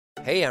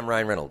Hey, I'm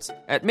Ryan Reynolds.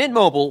 At Mint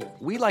Mobile,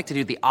 we like to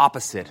do the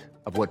opposite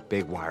of what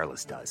Big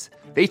Wireless does.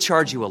 They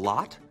charge you a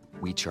lot,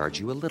 we charge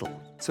you a little.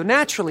 So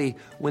naturally,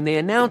 when they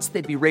announced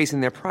they'd be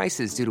raising their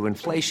prices due to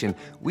inflation,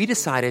 we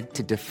decided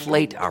to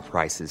deflate our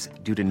prices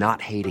due to not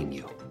hating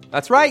you.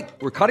 That's right.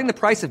 We're cutting the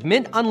price of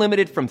Mint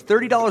Unlimited from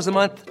 $30 a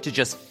month to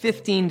just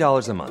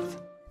 $15 a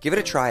month. Give it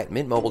a try at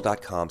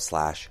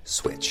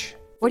mintmobile.com/switch.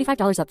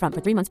 $45 up front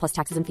for 3 months plus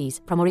taxes and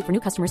fees. Promo rate for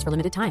new customers for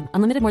limited time.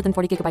 Unlimited more than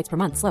 40 gigabytes per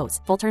month. Slows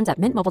full terms at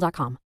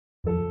mintmobile.com.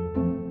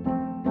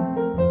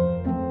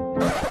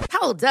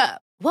 Hold up.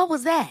 What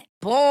was that?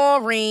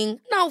 Boring.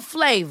 No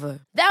flavor.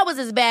 That was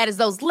as bad as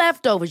those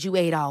leftovers you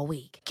ate all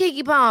week.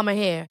 Keke Palmer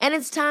here. And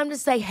it's time to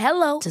say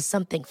hello to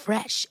something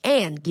fresh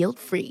and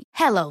guilt-free.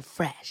 Hello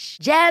Fresh.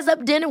 Jazz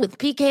up dinner with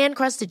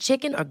pecan-crusted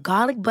chicken or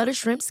garlic butter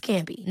shrimp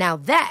scampi. Now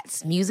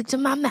that's music to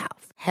my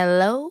mouth.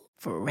 Hello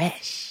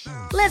Fresh.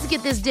 Let's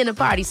get this dinner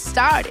party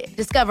started.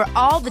 Discover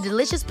all the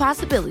delicious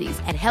possibilities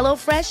at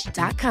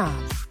hellofresh.com.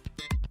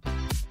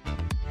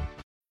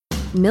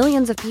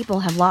 Millions of people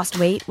have lost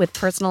weight with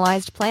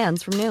personalized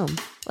plans from Noom.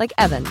 Like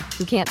Evan,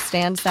 who can't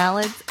stand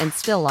salads and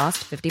still lost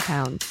 50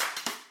 pounds.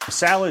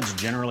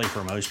 Salads generally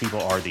for most people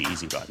are the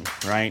easy button,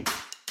 right?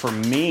 For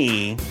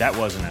me, that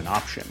wasn't an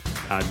option.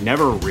 I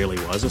never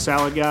really was a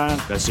salad guy.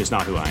 That's just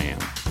not who I am.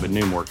 But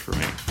Noom worked for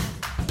me.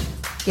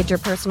 Get your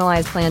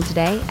personalized plan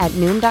today at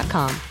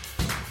Noom.com.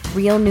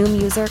 Real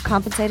Noom user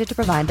compensated to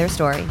provide their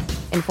story.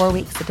 In 4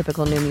 weeks, the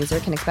typical Noom user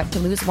can expect to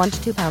lose 1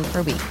 to 2 pounds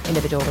per week.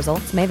 Individual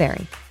results may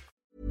vary.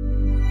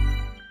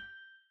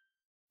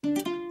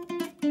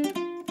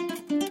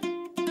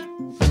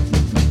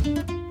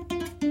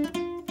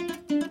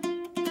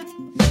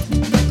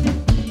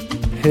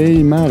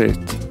 Hej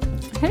Marit.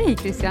 Hej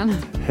Christian.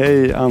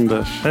 Hej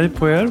Anders. Hej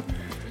på er.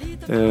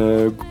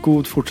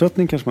 God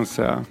fortsättning kanske man ska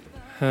säga.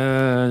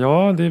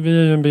 Ja, vi är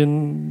ju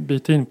en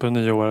bit in på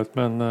nyåret,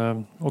 men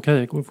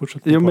okej, god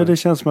fortsättning. Jo, men det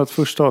känns som att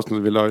första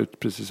avsnittet vi la ut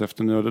precis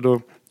efter nyår, då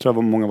tror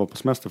jag många var på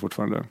semester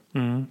fortfarande.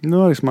 Mm. Nu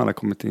har liksom alla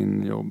kommit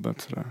in i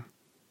jobbet sådär.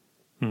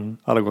 Mm.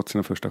 Alla har gått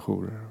sina första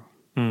jourer.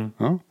 Mm.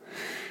 Ja.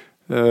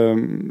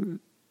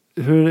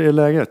 Hur är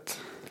läget?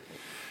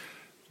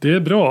 Det är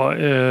bra.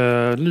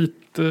 Lite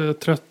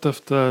trött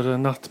efter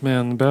natt med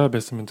en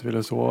bebis som inte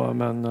ville sova,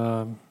 men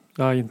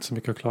jag har inte så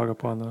mycket att klaga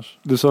på annars.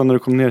 Du sa när du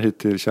kom ner hit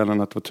till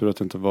källan att det var tur att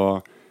det inte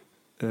var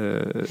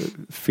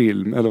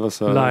film, eller vad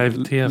sa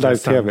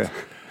live-tv.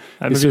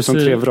 Vi ser som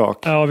 3 vrak.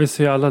 Ja, vi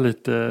ser alla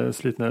lite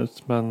slitna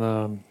ut, men...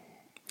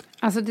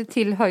 Alltså det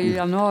tillhör ju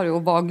januari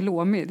att vara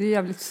glåmig. Det är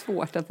jävligt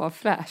svårt att vara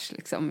fräsch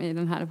liksom, i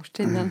den här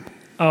årstiden.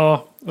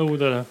 Ja, det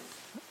är det.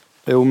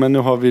 Jo, men nu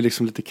har vi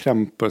liksom lite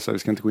krämpor, så vi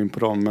ska inte gå in på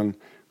dem, men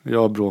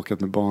jag har bråkat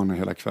med barnen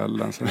hela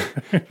kvällen. Så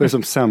det är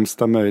som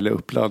sämsta möjliga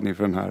uppladdning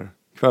för den här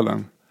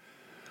kvällen.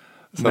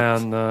 Så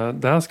men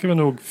det här ska vi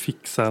nog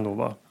fixa ändå,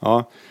 va?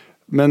 Ja,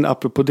 men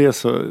apropå det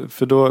så,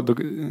 för då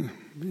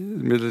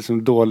med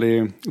liksom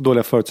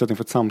dåliga förutsättningar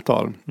för ett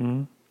samtal,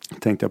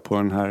 tänkte jag på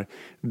den här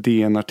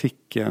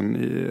DN-artikeln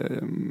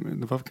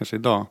det var kanske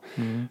idag,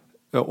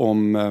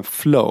 om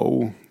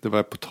flow. Det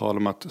var på tal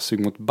om att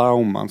Zygmunt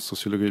Bauman,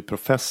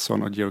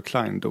 sociologiprofessorn, och Georg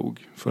Klein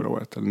dog förra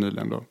året, eller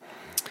nyligen då.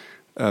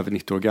 Över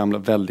 90 år gamla,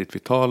 väldigt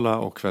vitala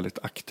och väldigt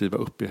aktiva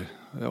upp i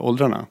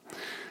åldrarna.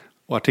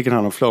 Och artikeln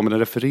handlar om flow, men den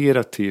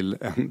refererar till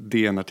en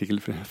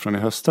DN-artikel från i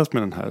höstas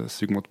med den här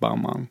Zygmunt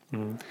Bauman.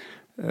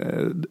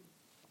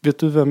 Vet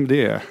du vem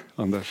det är,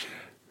 Anders?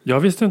 Jag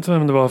visste inte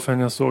vem det var förrän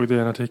jag såg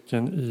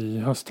DN-artikeln i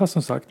höstas,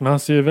 som sagt. Men han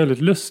ser ju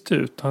väldigt lustig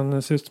ut.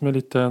 Han ser ut som en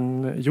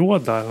liten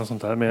Yoda eller något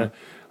sånt där. Med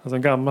alltså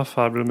en gammal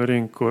farbror med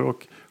rynkor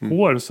och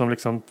hår som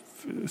liksom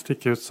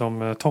sticker ut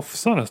som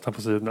tofsar nästan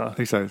på sidorna.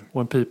 Exakt.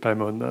 Och en pipa i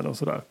munnen och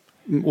sådär.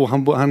 Och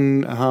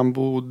han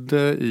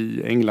bodde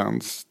i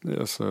England,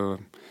 alltså,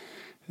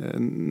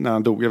 när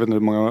han dog. Jag vet inte hur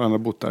många andra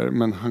bott där,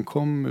 men han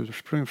kom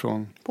ursprungligen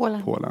från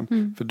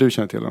Polen. För du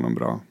känner till honom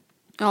bra.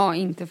 Ja,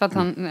 inte för att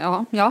han...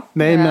 Ja.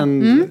 Nej,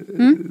 men...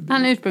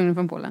 Han är ursprungligen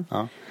från Polen.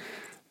 Ja.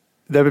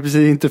 Det är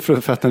precis inte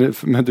för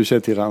att men du känner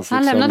till hans...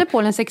 Han lämnade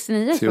Polen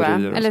 69, tror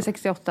jag. Eller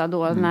 68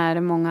 då,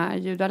 när många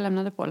judar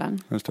lämnade Polen.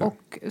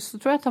 Och så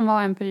tror jag att han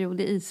var en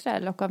period i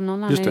Israel. Och av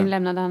någon anledning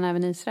lämnade han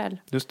även Israel.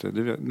 Just det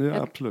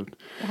är absolut.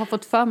 Jag har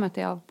fått för mig att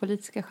det är av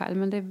politiska skäl,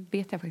 men det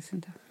vet jag faktiskt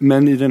inte.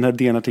 Men i den här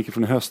DN-artikeln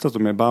från i höstas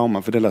med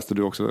Bauman, för det läste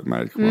du också,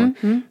 Marit.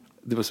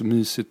 Det var så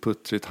mysigt,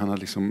 puttrigt. Han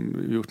hade liksom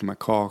gjort de här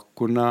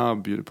kakorna,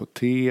 bjudit på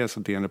te. Så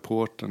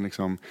DN-reportern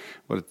liksom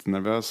var lite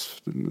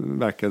nervös,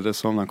 verkade det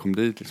som. Han kom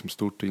dit, liksom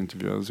stort och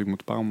intervjuade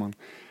Zygmunt Bauman.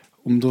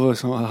 Och då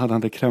så hade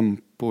han det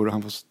krämpor och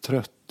han var så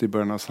trött i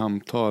början av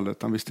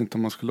samtalet. Han visste inte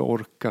om han skulle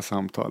orka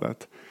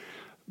samtalet.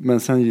 Men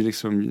sen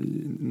liksom,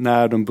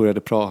 när de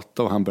började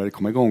prata och han började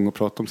komma igång och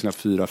prata om sina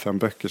 4-5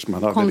 böcker som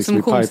han hade liksom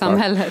i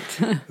konsumtionssamhället.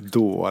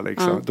 Då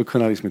liksom, då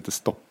kunde han liksom inte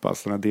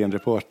stoppas, den här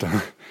DN-reportern.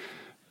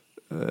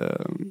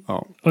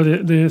 Ja. Och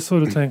det är så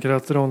du tänker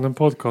att Ronden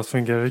Podcast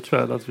fungerar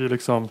ikväll, att vi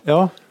liksom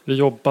vi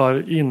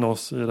jobbar in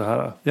oss i det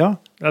här. Ja,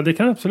 det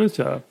kan jag absolut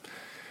göra.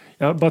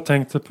 Jag bara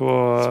tänkte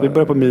på... Så vi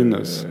börjar på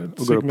minus.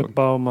 Zygmunt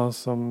Bauman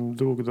som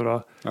dog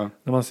då. Ja.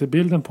 När man ser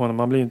bilden på honom,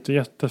 man blir inte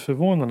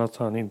jätteförvånad att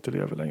han inte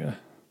lever längre.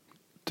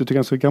 Du tycker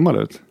han ser gammal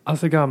ut? Han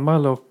ser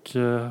gammal och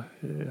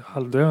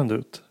halvdöende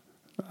ut.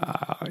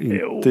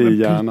 Inte i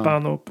hjärnan.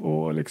 Pipan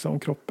och liksom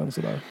kroppen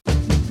sådär.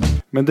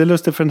 Men det är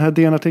lustigt för den här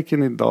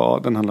DN-artikeln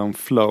idag, den handlar om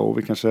flow.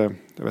 Vi kanske,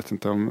 jag vet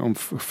inte om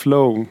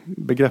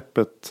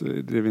flow-begreppet,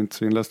 det är vi inte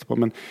så inlästa på.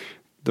 Men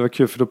det var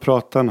kul för då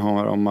pratade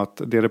han om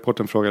att det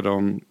reporten frågade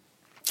om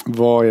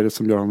vad är det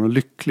som gör honom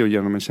lycklig och ger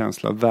honom en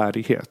känsla av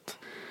värdighet.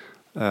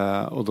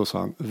 Och då sa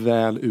han,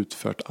 väl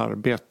utfört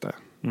arbete.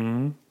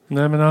 Mm.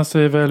 Nej, men han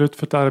säger väl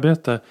utfört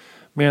arbete.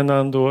 Menar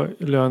han då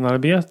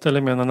lönarbete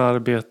eller menar han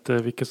arbete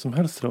vilket som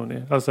helst tror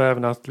ni? Alltså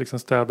även att liksom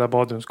städa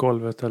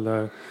badrumsgolvet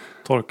eller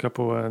torka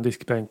på en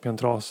diskbänk med en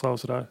trasa och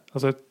sådär.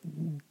 Alltså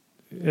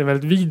en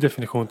väldigt vid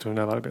definition tror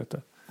jag av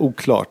arbete.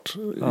 Oklart.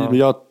 Ja.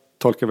 Jag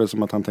tolkar väl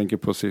som att han tänker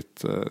på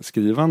sitt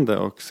skrivande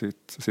och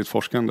sitt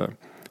forskande.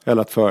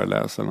 Eller att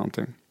föreläsa eller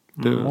någonting.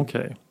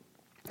 Okej.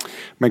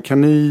 Men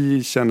kan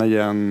ni känna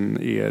igen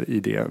er i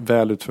det?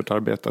 Väl utfört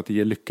arbete, att det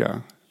ger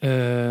lycka?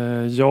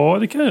 Ja,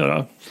 det kan jag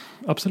göra.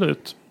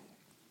 Absolut.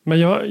 Men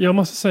jag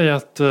måste säga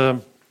att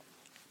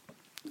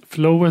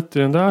flowet i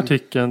den där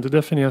artikeln, det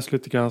definieras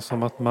lite grann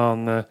som att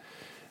man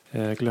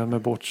glömmer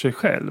bort sig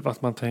själv.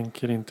 Att man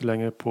tänker inte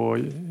längre på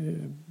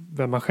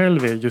vem man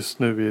själv är just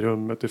nu i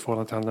rummet i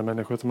förhållande till andra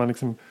människor. Utan man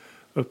liksom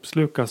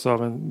uppslukas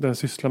av den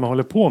syssla man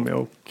håller på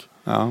med.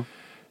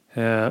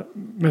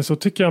 Men så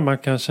tycker jag man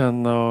kan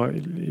känna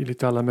i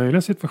lite alla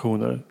möjliga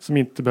situationer som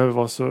inte behöver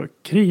vara så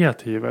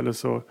kreativ eller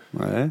så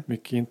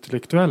mycket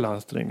intellektuell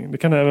ansträngning. Det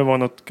kan även vara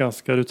något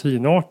ganska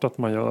rutinartat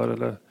man gör.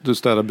 Eller... Du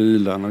städar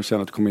bilen och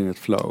känner att du kommer in i ett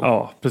flow.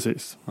 Ja,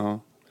 precis. Ja.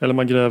 Eller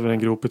man gräver en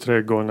grop i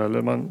trädgården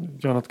eller man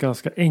gör något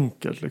ganska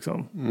enkelt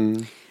liksom.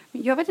 Mm.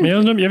 Jag vet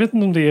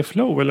inte om det är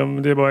flow eller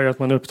om det bara är att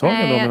man är upptagen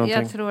med någonting.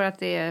 Jag tror att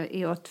det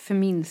är att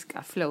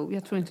förminska flow.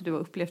 Jag tror inte du har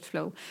upplevt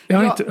flow.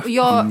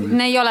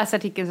 När jag läser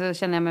artikeln så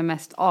känner jag mig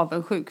mest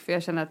avundsjuk. För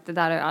jag känner att det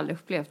där har jag aldrig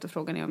upplevt. Och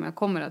frågan är om jag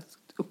kommer att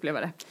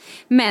uppleva det.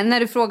 Men när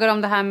du frågar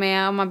om det här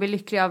med om man blir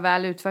lycklig av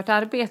väl utfört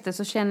arbete.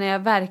 Så känner jag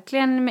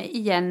verkligen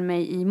igen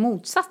mig i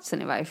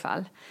motsatsen i varje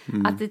fall.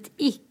 Att ett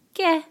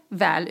icke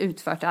väl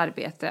utfört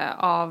arbete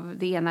av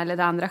det ena eller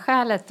det andra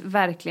skälet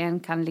verkligen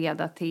kan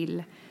leda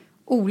till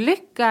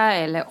olycka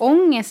eller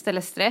ångest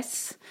eller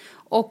stress.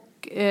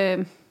 Och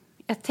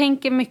jag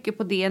tänker mycket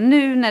på det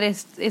nu när det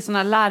är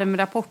såna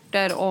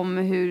larmrapporter om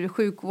hur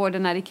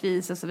sjukvården är i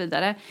kris och så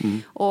vidare.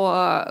 Och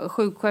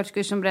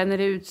sjuksköterskor som bränner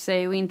ut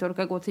sig och inte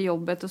orkar gå till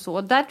jobbet och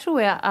så. Där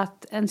tror jag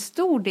att en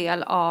stor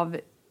del av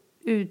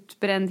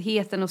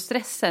utbrändheten och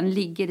stressen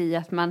ligger i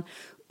att man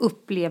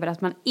upplever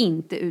att man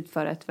inte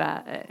utför ett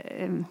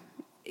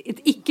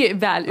icke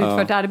väl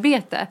utfört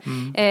arbete.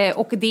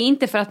 Och det är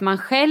inte för att man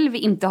själv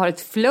inte har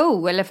ett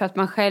flow eller för att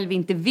man själv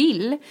inte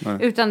vill.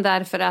 Utan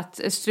därför att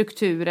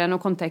strukturen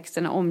och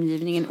kontexten och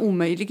omgivningen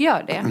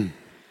omöjliggör det.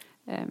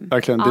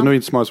 Verkligen, det är nog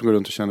inte så många som går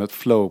runt och känner ett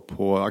flow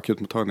på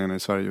akutmottagningen i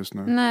Sverige just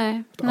nu.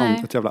 Nej.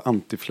 Ett jävla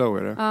anti-flow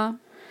är det. Ja.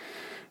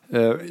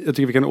 Jag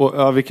tycker vi kan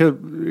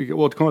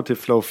återkomma till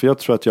flow för jag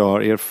tror att jag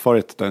har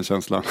erfarit den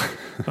känslan.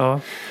 Ja.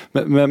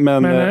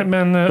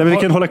 men vi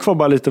kan hålla kvar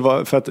bara lite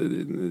för att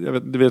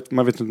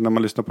man vet inte när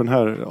man lyssnar på den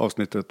här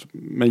avsnittet.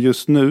 Men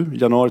just nu,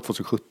 januari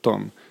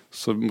 2017,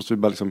 så måste vi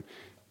bara liksom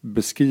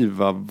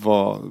beskriva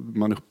vad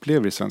man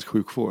upplever i svensk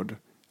sjukvård.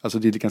 Alltså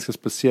det är ett ganska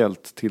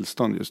speciellt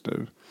tillstånd just nu.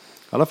 I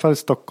alla fall i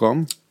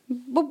Stockholm.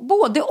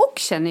 Både och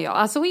känner jag.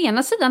 Alltså å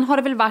ena sidan har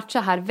det väl varit så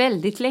här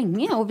väldigt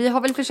länge. Och vi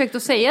har väl försökt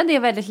att säga det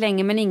väldigt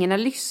länge men ingen har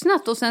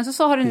lyssnat. Och sen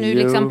så har det nu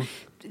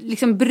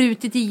liksom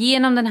brutit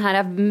igenom den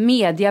här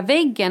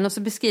mediaväggen. Och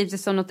så beskrivs det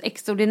som något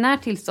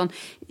extraordinärt tillstånd.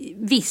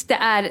 Visst, det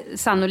är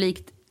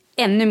sannolikt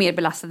ännu mer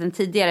belastat än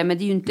tidigare. Men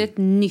det är ju inte ett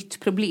nytt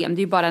problem. Det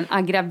är ju bara en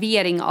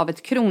aggravering av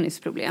ett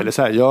kroniskt problem. Eller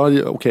så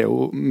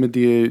här, men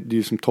det är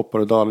ju som toppar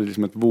och dalar. Det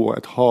är liksom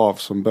ett hav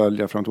som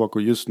böljar fram och tillbaka.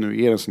 Och just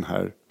nu är det en sån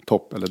här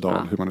topp eller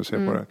dal, hur man nu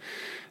ser på det.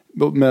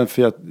 Men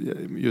för att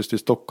just i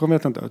Stockholm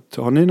vet jag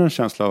inte, har ni någon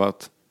känsla av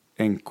att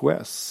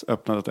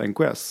öppnandet av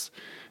NKS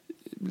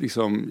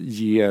liksom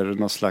ger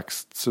någon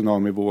slags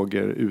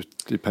tsunamivågor ut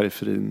i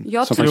periferin?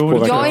 Jag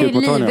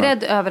är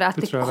livrädd över att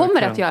det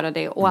kommer att göra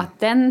det och att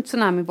den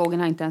tsunamivågen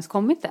har inte ens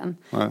kommit än.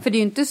 Nej. För det är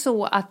ju inte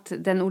så att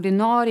den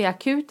ordinarie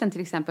akuten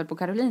till exempel på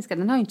Karolinska,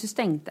 den har ju inte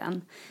stängt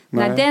än.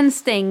 Nej. När den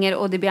stänger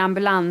och det blir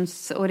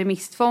ambulans och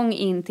remisstvång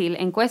in till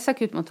NKS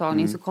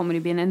akutmottagning så kommer det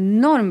bli en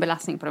enorm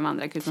belastning på de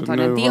andra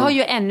akutmottagningarna. Det har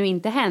ju ännu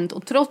inte hänt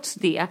och trots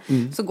det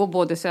så går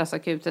både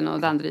SÖS-akuten och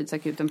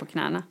Danderydsakuten på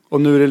knäna.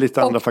 Och nu är det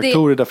lite andra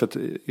faktorer därför att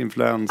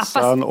influensan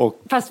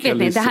fast vet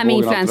ni, det här med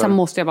influensan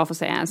måste jag bara få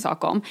säga en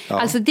sak om. Ja.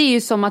 Alltså det är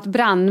ju som att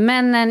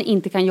brandmännen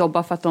inte kan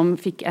jobba för att de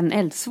fick en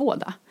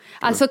eldsvåda.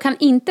 Alltså kan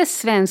inte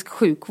svensk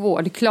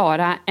sjukvård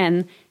klara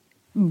en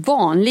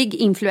vanlig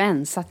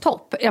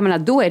influensatopp? Jag menar,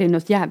 då är det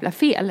något jävla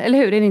fel, eller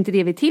hur? Är det inte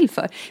det vi är till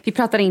för? Vi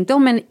pratar inte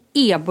om en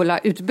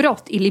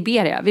ebola-utbrott i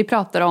Liberia. Vi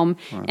pratar om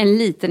en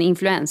liten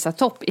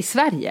influensatopp i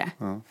Sverige.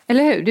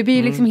 Eller hur? Det blir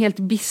ju liksom helt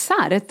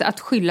bisarrt att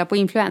skylla på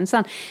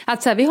influensan.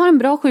 Att så här, vi har en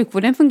bra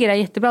sjukvård, den fungerar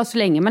jättebra så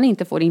länge man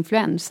inte får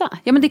influensa.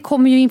 Ja, men det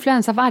kommer ju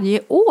influensa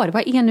varje år.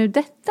 Vad är nu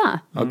detta?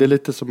 Ja, det är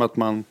lite som att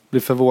man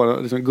blir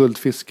förvånad, liksom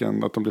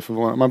guldfisken, att de blir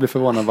förvånad. Man blir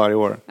förvånad varje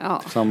år.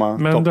 Ja.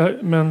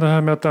 Men det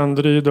här med att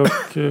Danderyd och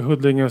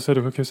Huddinge och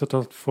Södersjukhuset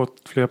har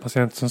fått fler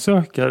patienter som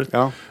söker.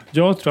 Ja.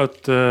 Jag tror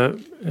att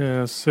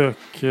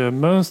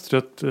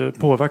sökmönstret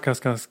påverkas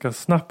ganska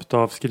snabbt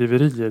av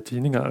skriverier i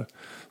tidningar.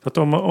 Så att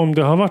om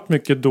det har varit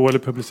mycket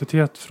dålig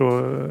publicitet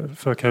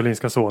för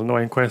Karolinska Solna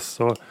och NKS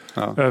och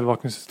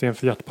övervakningssystem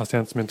för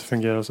hjärtpatienter som inte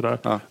fungerar och sådär.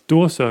 Ja.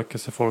 Då söker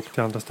sig folk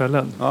till andra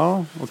ställen.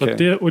 Ja, okay.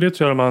 Så det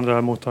tror jag de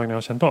andra mottagningarna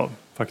har känt av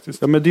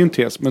faktiskt. Ja, men det är en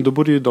tes. Men då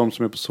borde ju de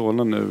som är på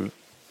Solna nu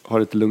ha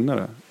lite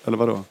lugnare. Eller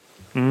vadå?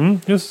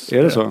 Just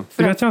är det så?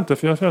 Det vet jag inte,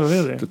 för jag är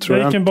föräldraledig.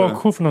 Jag gick en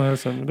bakjour för någon här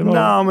sen.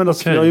 Nej, men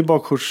alltså, vi har ju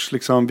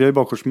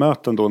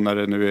bakjoursmöten då när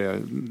det nu är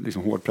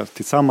liksom hårdpress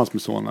tillsammans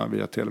med Solna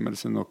via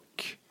telemedicin,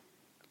 och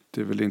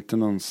det är väl inte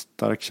någon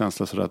stark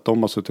känsla så att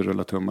de har suttit och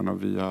rullat tummarna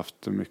och vi har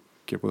haft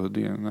mycket på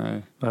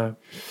Huddinge. Nej.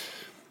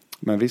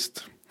 Men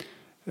visst.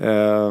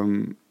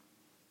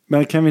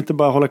 Men kan vi inte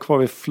bara hålla kvar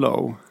vid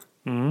flow?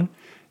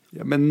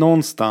 Ja, men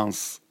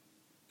någonstans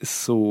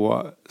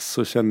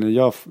så känner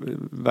jag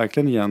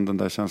verkligen igen den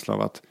där känslan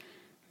av att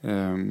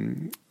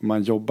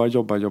man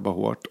jobbar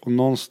hårt. Och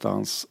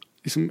någonstans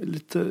liksom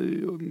lite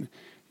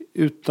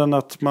utan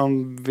att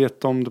man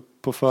vet om det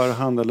på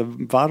förhand eller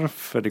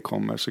varför det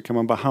kommer, så kan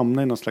man bara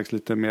hamna i någon slags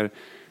lite mer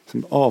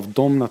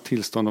avdomnat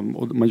tillstånd,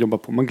 och man jobbar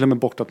på. Man glömmer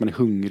bort att man är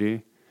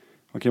hungrig.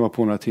 Man kan jobba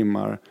på några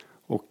timmar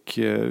och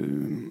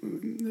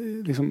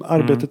liksom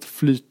arbetet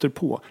flyter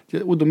på.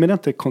 Och då menar jag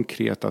inte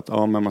konkret att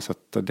men man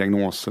sätter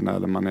diagnoserna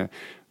eller man är,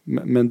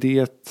 men det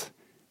är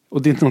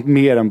och det är inte något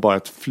mer än bara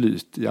ett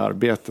flyt i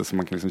arbete som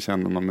man kan liksom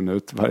känna någon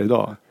minut varje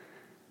dag.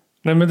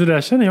 Nej, men det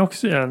där känner jag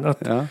också igen.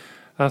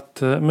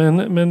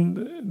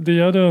 Men det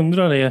jag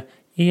undrar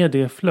är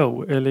det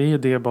flow eller är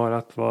det bara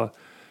att vara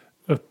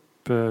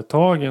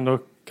upptagen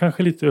och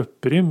kanske lite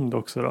upprymd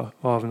också då,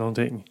 av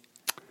någonting?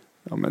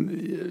 Ja,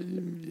 men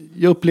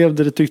jag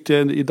upplevde det, tyckte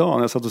jag idag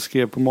när jag satt och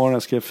skrev på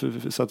morgonen,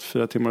 satt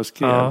 4 timmar och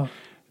skrev. Ja.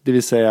 Det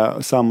vill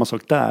säga samma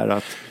sak där,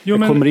 att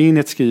jag kommer in i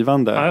ett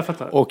skrivande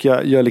och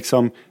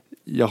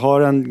jag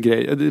har en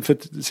grej, för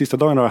att sista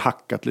dagen har jag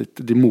hackat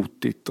lite, det är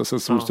motigt och sen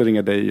så måste jag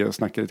ringa dig och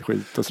snacka lite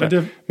skit och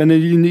sådär. Men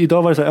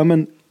idag var det så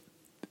här,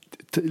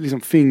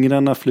 liksom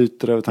fingrarna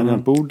flyter över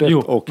tangentbordet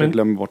och jag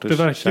glömmer bort det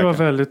verkar vara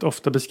väldigt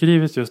ofta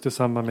beskrivet just i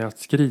samband med att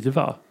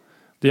skriva.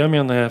 Det jag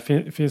menar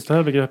är, finns det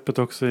här begreppet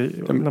också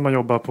när man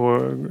jobbar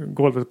på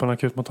golvet på en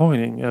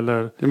akutmottagning?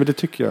 Eller? Ja, men det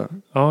tycker jag.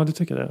 Ja, det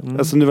tycker jag.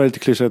 Alltså nu var det lite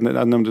klyschigt när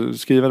jag nämnde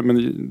skriva,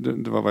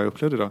 men det var vad jag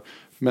upplevde idag.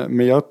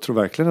 Men jag tror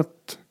verkligen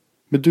att...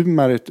 Men du,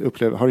 Marit,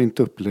 har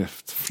inte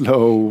upplevt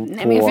flow.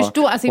 Nej, men jag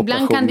förstår. Alltså,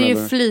 ibland kan det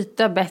ju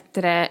flyta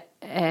bättre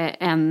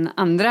än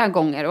andra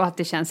gånger. Och att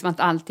det känns som att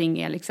allting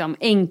är liksom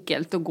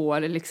enkelt och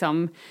går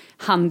liksom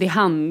hand i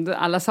hand,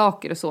 alla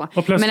saker och så.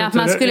 Men att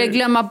man skulle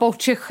glömma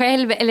bort sig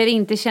själv eller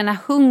inte känna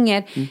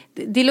hunger.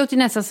 Det låter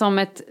nästan som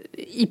ett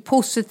i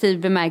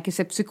positiv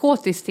bemärkelse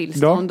psykotiskt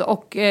tillstånd. Ja.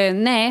 Och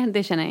nej,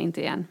 det känner jag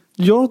inte igen.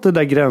 Ja, det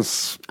där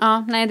gräns...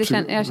 Ja, nej,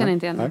 jag känner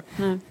inte igen.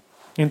 Nej.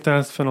 Inte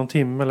ens för någon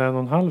timme eller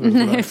någon halv?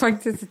 Nej,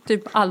 faktiskt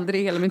typ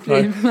aldrig i hela mitt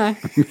liv. Nej.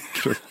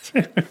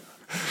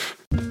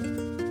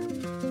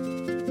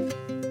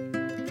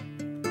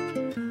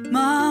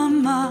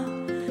 Mamma,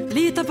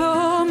 lita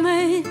på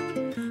mig.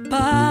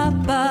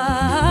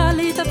 Pappa,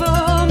 lita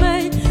på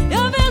mig.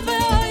 Jag vet vad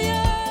jag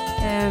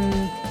gör.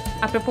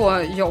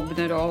 Apropå jobb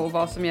nu då och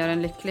vad som gör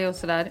en lycklig och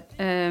sådär.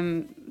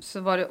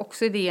 Så var det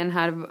också idén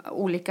här,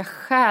 olika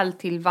skäl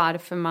till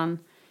varför man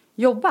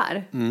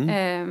jobbar.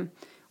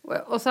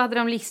 Och så hade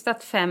de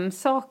listat 5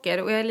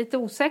 saker. Och jag är lite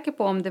osäker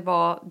på om det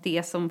var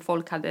det som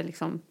folk hade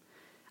liksom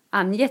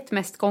angett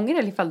mest gånger.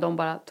 Eller ifall de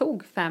bara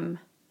tog 5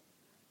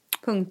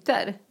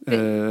 punkter.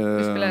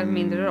 Det spelar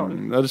mindre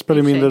roll. Ja, det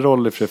spelar mindre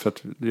roll i för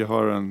att vi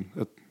har en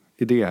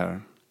idé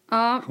här.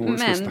 Ja,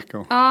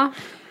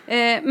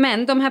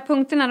 men de här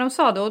punkterna de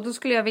sa då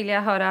skulle jag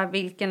vilja höra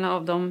vilken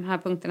av de här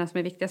punkterna som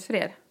är viktigast för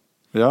er.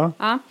 Ja.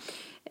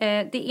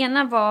 Det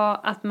ena var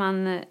att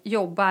man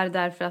jobbar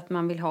därför att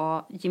man vill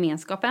ha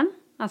gemenskapen.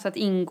 Alltså att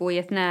ingå i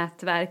ett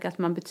nätverk, att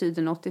man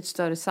betyder något i ett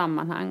större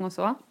sammanhang och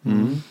så.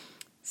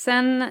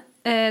 Sen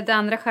det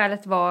andra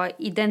skälet var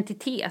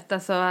identitet.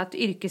 Alltså att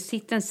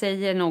yrkestiteln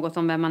säger något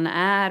om vem man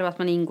är och att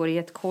man ingår i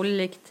ett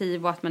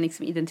kollektiv och att man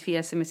liksom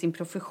identifierar sig med sin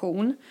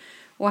profession.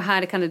 Och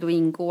här kan det då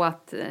ingå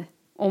att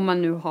om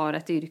man nu har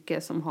ett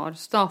yrke som har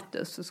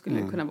status så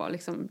skulle det kunna vara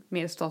liksom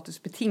mer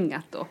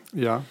statusbetingat då.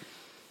 Ja.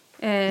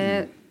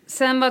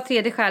 Sen var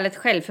tredje skälet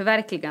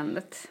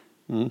självförverkligandet.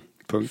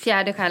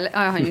 Fjärde skälet,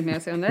 jag har inget mer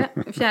att säga om det.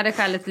 Fjärde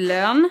skälet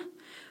lön.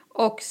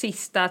 Och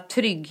sista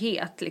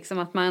trygghet. Liksom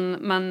att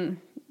man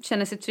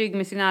känner sig trygg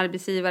med sin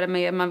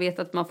arbetsgivare. Man vet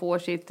att man får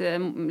sitt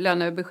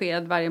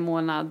lönebesked varje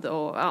månad.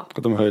 Och, ja.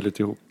 Att de höjer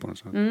lite ihop på något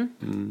sätt.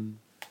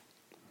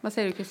 Vad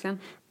säger du, Christian?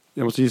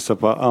 Jag måste gissa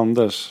på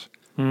Anders.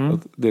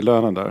 Att det är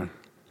lönen där.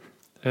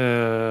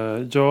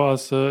 Ja,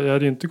 alltså jag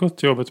hade inte gått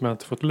till jobbet om jag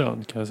inte fått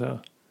lön, kan jag säga.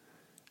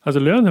 Alltså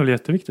lön är väl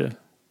jätteviktigt.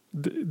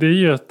 Det är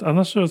ju att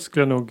annars så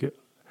skulle jag nog...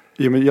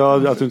 Ja, men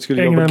att du inte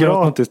skulle jobba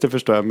gratis, det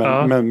förstår jag.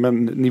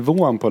 Men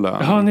nivån på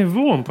lönen. Ja,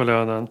 nivån på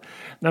lönen.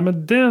 Nej,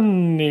 men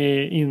den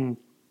är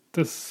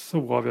inte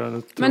så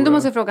avgörande. Men då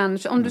måste jag fråga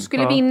Anders, om du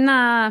skulle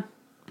vinna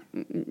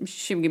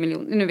 20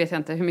 miljoner, nu vet jag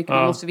inte hur mycket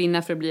man måste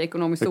vinna för att bli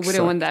ekonomiskt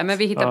oberoende, men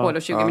vi hittar på då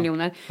 20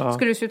 miljoner.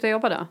 Skulle du sluta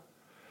jobba då?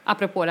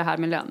 Apropå det här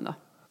med lön då.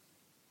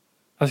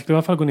 Jag skulle i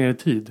alla fall gå ner i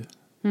tid.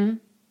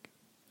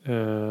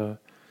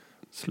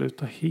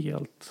 Sluta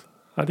helt.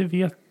 Ja, det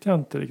vet jag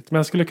inte riktigt. Men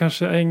jag skulle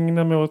kanske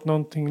ägna mig åt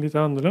någonting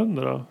lite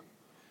annorlunda då.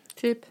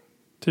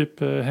 Typ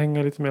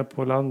hänga lite mer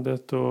på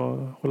landet och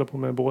hålla på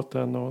med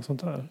båten och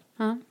sånt där.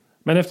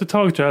 Men efter ett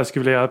tag tror jag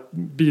skulle vilja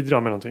bidra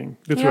med någonting.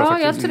 Det tror jag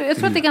faktiskt. Jag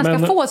tror att det är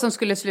ganska få som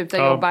skulle sluta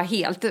jobba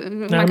helt.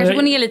 Man kanske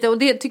går ner lite. Och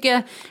det tycker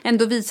jag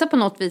ändå visar på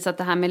något vis att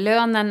det här med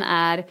lönen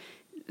är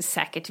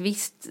säkert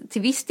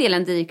till viss del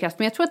en drivkraft.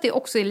 Men jag tror att det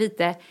också är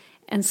lite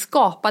en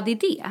skapad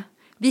idé.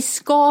 Vi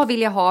ska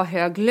vilja ha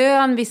hög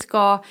lön, vi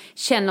ska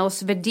känna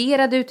oss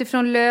värderade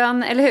utifrån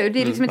lön, eller hur?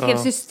 Det är liksom ett helt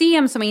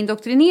system som har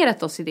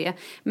indoktrinerat oss i det.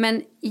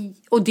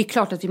 Och det är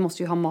klart att vi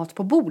måste ju ha mat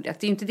på bordet,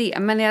 det är inte det.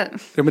 Men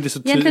men det är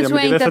så tydligt. Det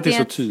är för att det är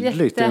så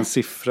tydligt, det är en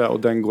siffra och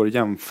den går att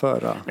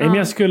jämföra. Nej, men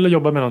jag skulle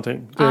jobba med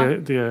någonting,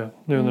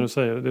 nu när du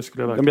säger det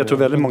skulle jag verkligen. Men jag tror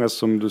väldigt många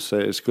som du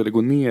säger skulle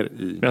gå ner i.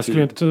 Men jag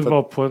skulle inte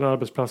vara på en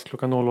arbetsplats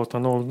klockan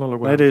 08.00 och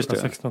gå hem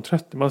klockan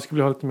 16.30. Man skulle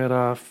vilja ha lite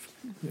mera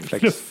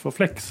fluff och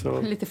flex.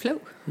 Och lite flow.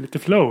 Lite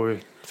flow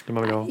skulle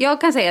man vilja ha.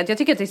 Jag kan säga att jag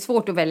tycker att det är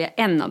svårt att välja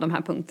en av de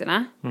här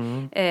punkterna.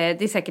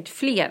 Det är säkert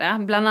flera.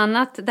 Bland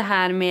annat det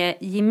här med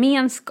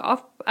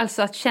gemenskap.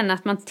 Alltså att känna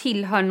att man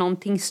tillhör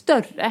någonting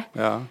större.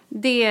 Ja.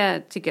 Det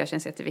tycker jag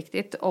känns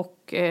jätteviktigt.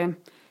 Och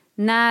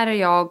när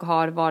jag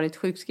har varit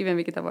sjukskriven,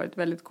 vilket har varit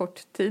väldigt kort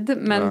tid.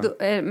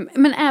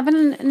 Men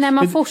även när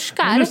man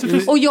forskar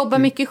och jobbar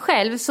mycket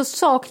själv, så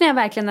saknar jag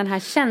verkligen den här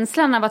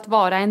känslan av att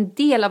vara en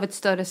del av ett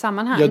större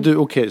sammanhang. Ja,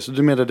 okej, så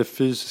du menar det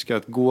fysiska,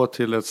 att gå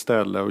till ett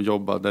ställe och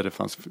jobba där det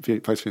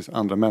faktiskt finns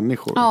andra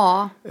människor.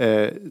 Ja.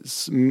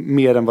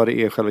 Mer än vad det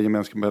är själva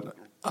gemenskapen.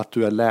 Att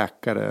du är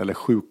läkare eller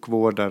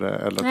sjukvårdare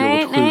eller att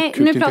nej,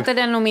 nu pratar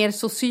jag nog mer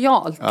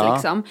socialt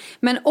liksom.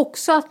 Men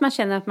också att man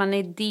känner att man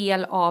är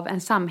del av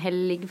en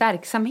samhällelig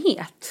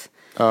verksamhet.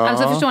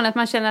 Alltså förstår ni, att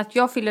man känner att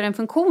jag fyller en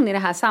funktion i det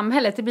här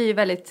samhället. Det blir ju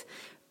väldigt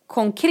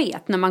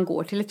konkret när man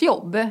går till ett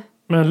jobb.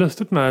 Men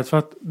lustigt med det, för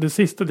att det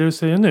sista det du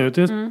säger nu,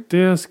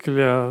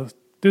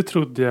 det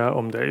trodde jag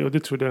om dig och det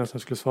trodde jag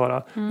nästan skulle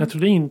svara. Jag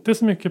trodde inte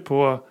så mycket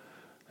på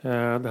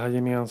det här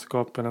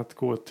gemenskapen att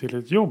gå till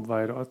ett jobb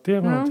varje dag. Att det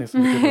var någonting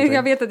som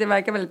jag vet att det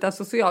verkar väldigt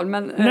asocial,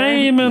 men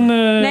nej, men du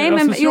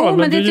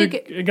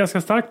är en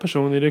ganska stark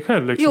person i dig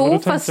själv liksom. Jo,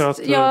 fast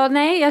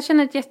jag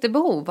känner ett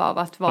jättebehov av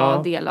att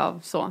vara del av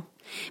så.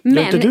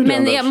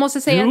 Men jag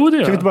måste säga kan vi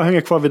inte bara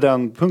hänga kvar vid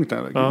den punkten?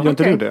 Gör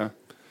inte du det?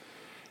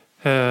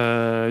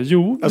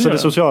 Jo. Alltså det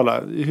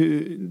sociala.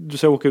 Du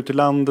ska åka ut i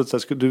landet så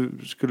skulle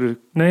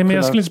nej, men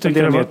jag skulle inte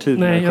spendera mer tid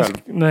med dig själv.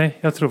 Nej,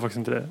 jag tror faktiskt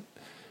inte det.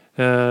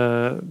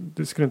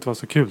 Det skulle inte vara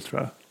så kul,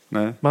 tror jag.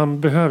 Nej.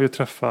 Man behöver ju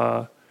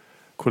träffa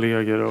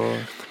kollegor och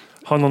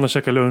ha någon att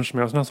käka lunch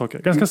med och sådana saker.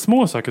 Ganska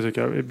små saker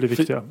tycker jag blir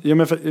viktiga.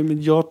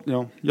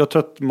 Jag tror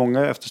att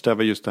många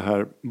eftersträvar just det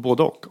här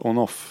både och,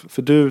 on-off.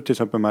 För du till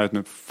exempel med att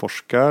nu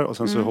forskar och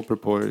sen så hoppar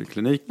du på i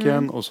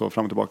kliniken och så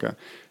fram och tillbaka.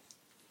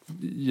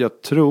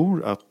 Jag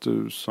tror att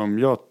du, som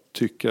jag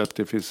tycker att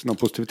det finns någon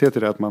positivitet i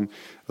det, att man,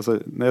 alltså,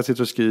 när jag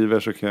sitter och skriver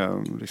så kan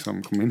jag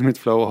liksom komma in i mitt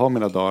flow och ha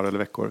mina dagar eller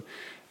veckor.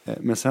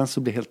 Men sen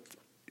så blir det helt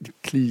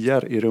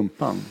kliar i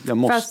rumpan. Jag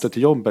måste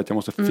till jobbet, jag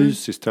måste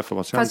fysiskt träffa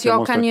patienter. Fast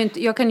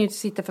jag kan ju inte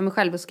sitta för mig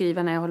själv och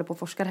skriva när jag håller på och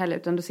forskar heller,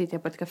 utan då sitter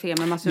jag på ett café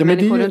med massor av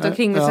människor runt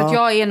omkring mig. Så att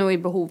jag är nog i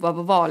behov av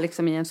att vara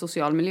liksom i en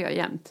social miljö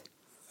jämt.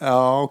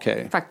 Ja,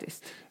 okej.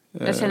 Faktiskt.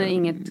 Jag känner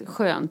inget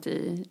skönt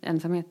i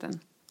ensamheten.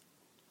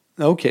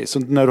 Okej, så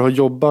när du har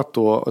jobbat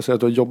då, och säger att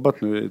du har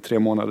jobbat nu i 3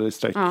 månader i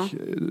sträck,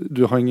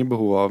 du har ingen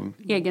behov av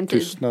egen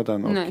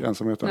tystnaden och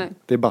ensamheten? Nej.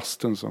 Det är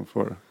bastun som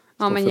får...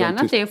 Ja, men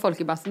gärna att det är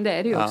folk i bastun. Det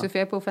är det ju också, för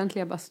jag är på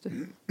offentliga bastu.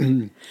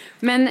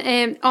 Men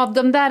av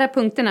de där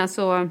punkterna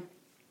så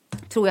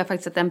tror jag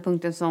faktiskt att den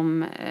punkten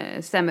som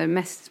stämmer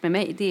mest med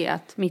mig, det är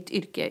att mitt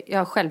yrke,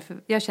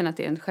 jag känner att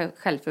det är en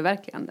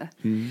självförverkligande.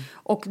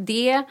 Och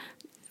det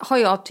har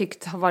jag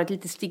tyckt har varit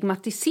lite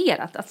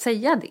stigmatiserat att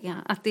säga det.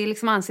 Att det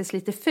liksom anses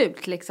lite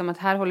fult, liksom, att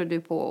här håller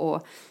du på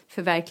att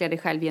förverkliga dig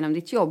själv genom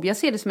ditt jobb. Jag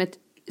ser det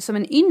som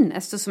en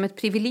ynnest och som ett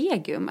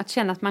privilegium att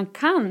känna att man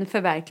kan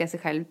förverkliga sig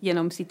själv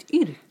genom sitt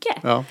yrke.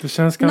 Ja, det känns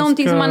ganska...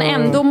 Någonting som man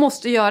ändå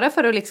måste göra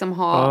för att liksom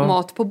ha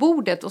mat på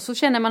bordet. Och så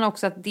känner man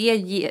också att det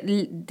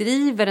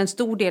driver en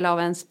stor del av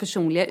ens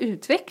personliga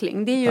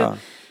utveckling. Det är ju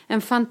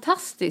en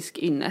fantastisk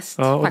ynnest.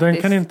 Ja, och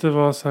faktiskt. Den kan inte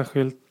vara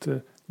särskilt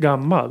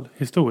gammal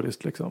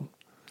historiskt liksom.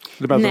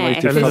 Det är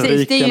nej, till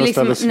fabriken och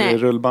ställer sig i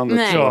rullbandet.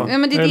 Nej. Ja. Ja,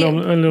 men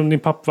eller om din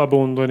pappa var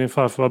bonde och din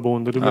farfar var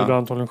bonde, då blev du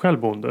antagligen själv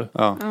bonde.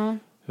 Ja.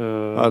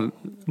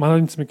 Man har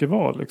inte så mycket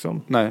val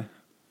liksom. Nej.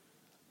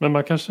 Men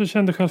man kanske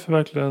kände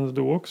självförverkligande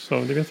då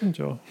också, det vet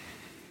inte jag.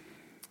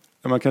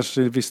 Man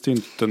kanske visste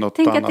inte något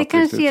annat. Tänk att det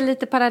kanske är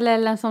lite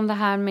parallellen som det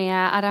här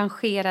med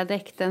arrangerade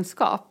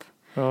äktenskap.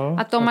 Ja,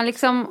 att om man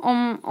liksom,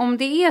 om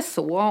det är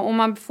så, om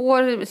man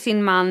får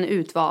sin man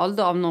utvald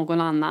av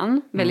någon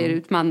annan, väljer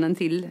ut mannen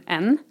till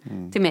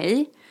till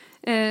mig,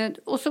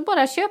 och så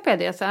bara köper jag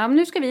det så här,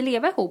 nu ska vi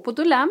leva ihop, och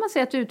då lär man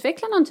sig att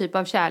utveckla någon typ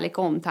av kärlek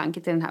och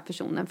omtanke till den här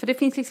personen, för det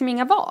finns liksom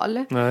inga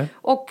val. Nej.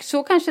 Och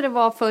så kanske det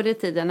var förr i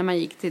tiden när man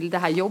gick till det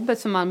här jobbet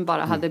som man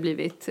bara hade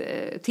blivit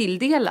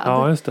tilldelad.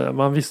 Ja, just det,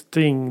 man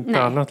visste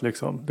inte annat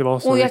liksom. Det var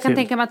så. Och jag kan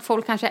tänka mig att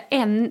folk kanske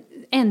har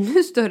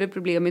ännu större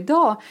problem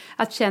idag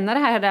att känna det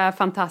här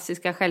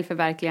fantastiska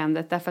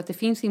självförverkligandet, därför att det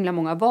finns himla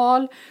många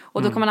val,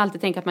 och då kan man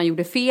alltid tänka att man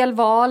gjorde fel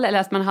val, eller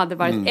att man hade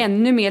varit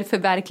ännu mer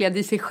förverkligad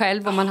i sig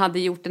själv om man hade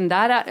gjort den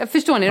där,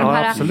 förstår ni, de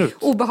här absolut.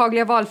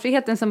 Obehagliga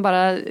valfriheten som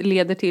bara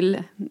leder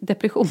till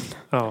depression.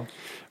 Ja.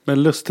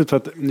 Men lustigt, för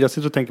att jag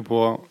sitter och tänker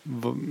på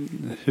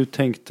hur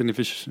tänkte ni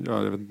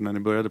jag vet inte när ni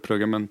började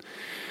plugga, men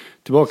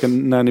tillbaka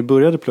när ni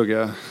började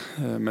plugga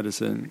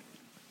medicin,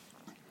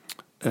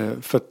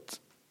 för att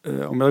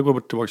om jag går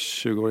tillbaka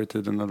 20 år i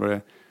tiden eller vad det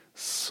är,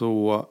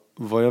 så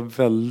var jag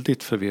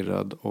väldigt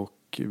förvirrad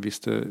och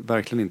visste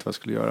verkligen inte vad jag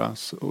skulle göra.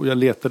 Och jag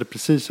letade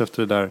precis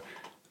efter det där,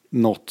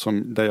 något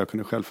där jag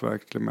kunde själv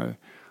förverkliga mig.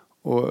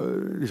 Och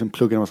liksom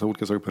pluggade en massa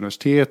olika saker på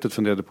universitetet,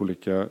 funderade på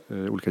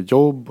olika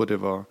jobb, och det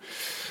var...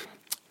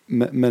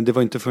 Men det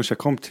var inte förrän jag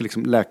kom till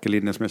liksom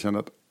läkarlinjen som jag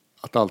kände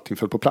att allting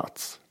föll på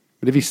plats.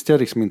 Men det visste jag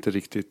liksom inte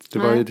riktigt. Det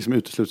var ju liksom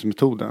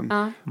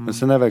uteslutningsmetoden. Men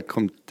sen när jag väl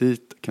kom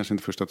dit, kanske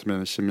inte första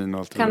terminen, kemin och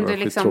allt. Kan du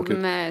liksom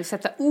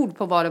sätta ord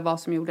på vad det var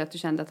som gjorde att du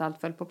kände att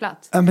allt föll på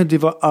plats? Ja, men det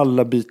var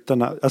alla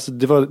bitarna. Alltså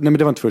det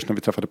var inte först när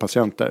vi träffade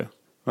patienter.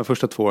 De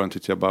första 2 åren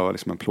tyckte jag bara var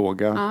liksom en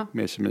plåga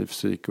med kemi,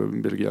 fysik och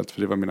biologi.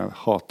 För det var mina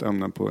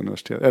hatämnen på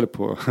universitet, eller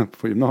på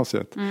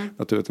gymnasiet,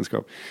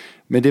 naturvetenskap.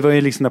 Men det var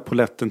ju liksom när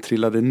poletten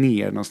trillade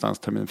ner någonstans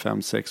termin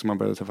 5-6 och man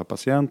började träffa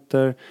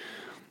patienter.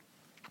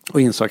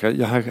 Och insåg att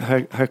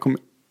här kom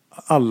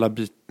alla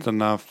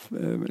bitarna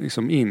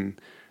liksom in.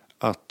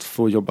 Att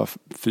få jobba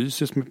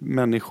fysiskt med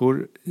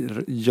människor,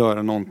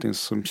 göra någonting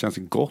som känns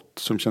gott,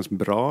 som känns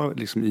bra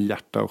liksom i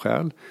hjärta och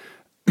själ.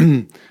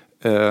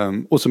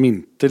 Och som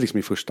inte liksom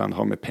i första hand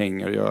har med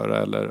pengar att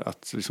göra, eller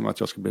att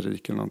jag ska bli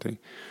rik eller någonting.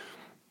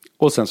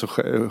 Och sen så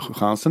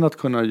chansen att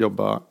kunna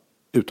jobba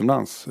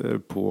utomlands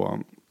på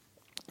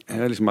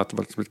liksom att det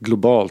var liksom ett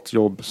globalt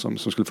jobb som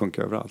skulle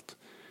funka överallt.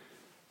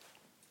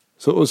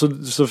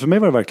 Så för mig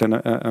var det verkligen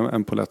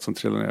en polett som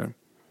trillade ner.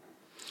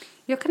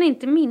 Jag kan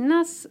inte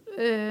minnas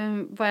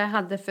vad jag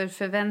hade för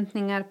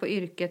förväntningar på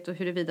yrket och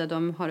huruvida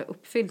de har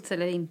uppfyllts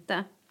eller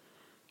inte.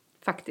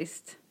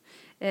 Faktiskt.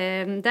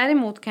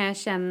 Däremot kan jag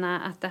känna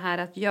att det här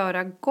att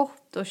göra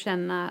gott och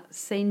känna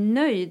sig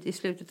nöjd i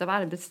slutet av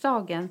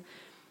arbetsdagen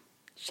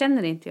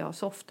känner inte jag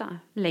så ofta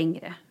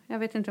längre. Jag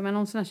vet inte om jag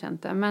någonsin har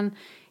känt det, men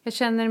jag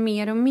känner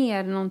mer och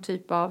mer någon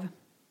typ av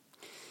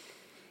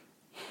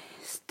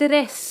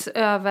stress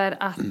över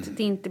att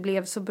det inte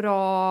blev så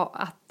bra,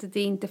 att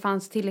det inte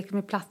fanns tillräckligt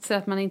med platser,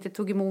 att man inte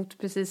tog emot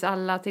precis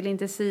alla till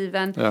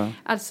intensiven. Ja.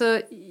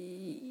 Alltså,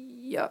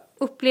 jag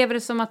upplever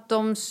det som att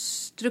de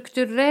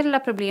strukturella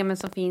problemen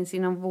som finns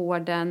inom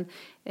vården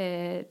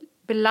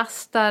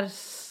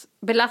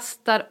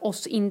belastar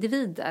oss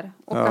individer.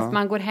 Och att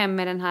man går hem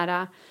med den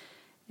här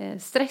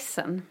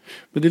stressen.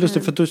 Men det är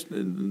lustigt för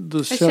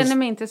jag känner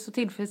mig inte så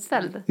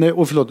tillfredsställd. Nej,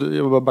 och förlåt, jag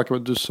vill bara backa.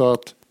 Du sa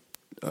att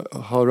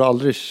har du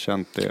aldrig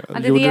känt det? Ja,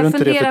 gjorde du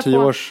inte det för 10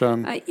 år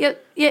sedan? Jag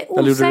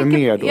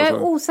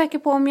är osäker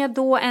på om jag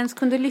då ens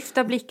kunde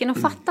lyfta blicken och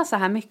fatta så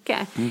här mycket.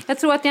 Jag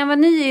tror att när jag var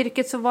ny i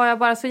yrket så var jag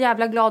bara så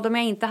jävla glad om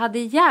jag inte hade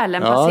ihjäl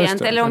en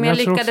patient. Eller om jag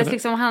lyckades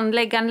liksom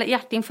handlägga en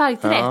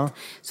hjärtinfarkt rätt.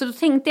 Så då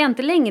tänkte jag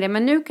inte längre.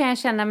 Men nu kan jag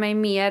känna mig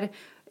mer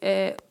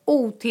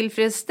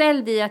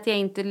otillfredsställd i att jag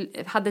inte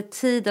hade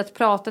tid att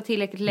prata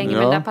tillräckligt länge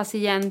med den där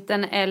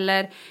patienten.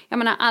 Eller, jag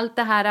menar, allt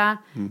det här...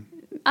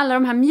 Alla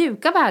de här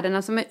mjuka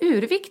värdena som är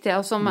urviktiga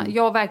och som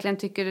jag verkligen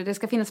tycker det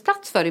ska finnas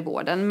plats för i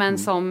vården, men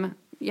som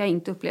jag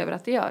inte upplever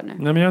att det gör nu.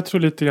 Nej, men jag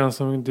tror lite grann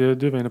som det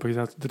du var inne på,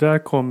 att det där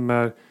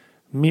kommer,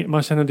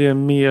 man känner det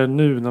mer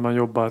nu när man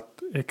jobbat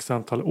x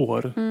antal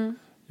år.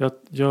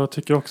 Jag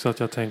tycker också att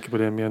jag tänker på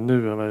det mer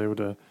nu än vad jag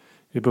gjorde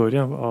i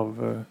början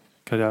av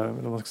karriären,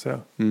 eller vad man ska säga.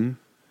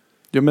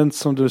 Ja, men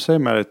som du säger,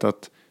 Merit,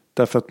 att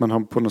därför att man har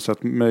på något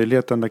sätt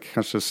möjligheten att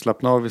kanske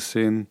slappna av i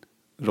sin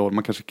roll.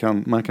 Man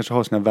kanske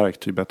har sina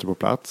verktyg bättre på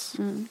plats.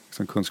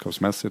 Liksom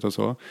kunskapsmässigt och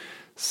så.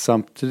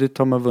 Samtidigt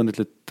har man vunnit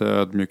lite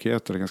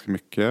ödmjukhet eller ganska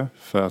mycket.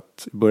 För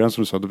att i början,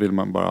 som du sa, då vill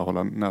man bara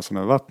hålla näsan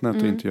över vattnet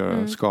och inte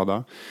göra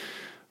skada.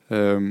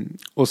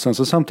 Och sen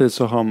så samtidigt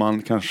så har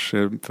man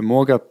kanske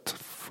förmåga att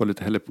få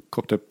lite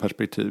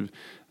helikopterperspektiv.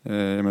 Jag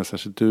menar,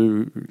 särskilt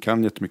du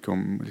kan jättemycket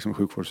om liksom,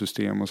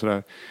 sjukvårdssystem och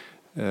sådär.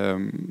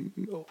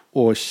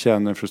 Och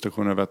känner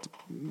frustration över att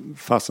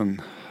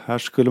fasen, här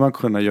skulle man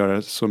kunna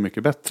göra så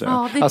mycket bättre.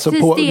 Ja, alltså nu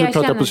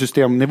pratar jag på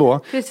systemnivå.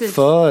 Precis.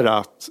 För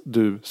att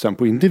du sen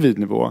på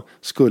individnivå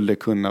skulle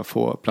kunna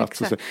få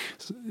plats.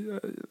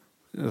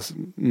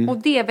 Och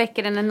det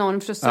väcker en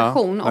enorm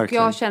frustration. Ja, och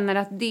jag känner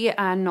att det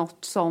är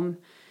något som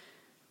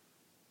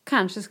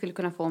kanske skulle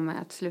kunna få mig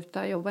att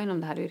sluta jobba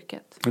inom det här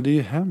yrket. Det är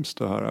ju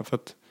hemskt att höra. För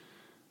att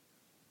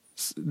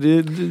så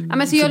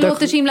jag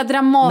låter så himla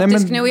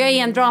dramatisk nu och jag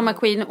är en drama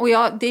queen. Och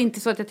det är inte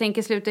så att jag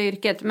tänker sluta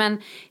yrket.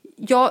 Men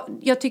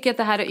jag tycker att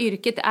det här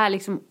yrket är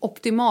liksom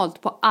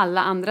optimalt på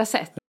alla andra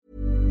sätt.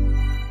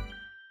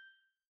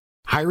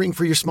 Hiring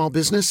for your small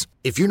business?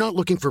 If you're not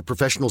looking for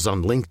professionals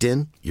on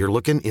LinkedIn, you're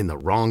looking in the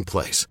wrong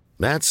place.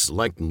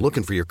 That's like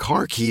looking for your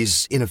car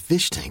keys in a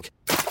fish tank.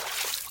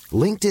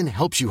 LinkedIn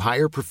helps you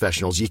hire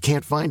professionals you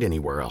can't find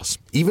anywhere else,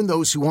 even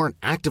those who aren't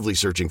actively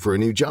searching for a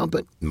new job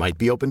but might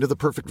be open to the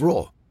perfect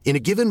role. In a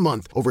given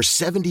month, over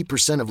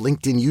 70% of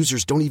LinkedIn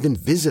users don't even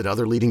visit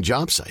other leading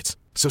job sites.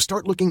 So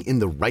start looking in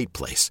the right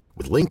place.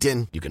 With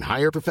LinkedIn, you can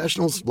hire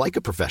professionals like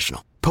a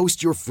professional.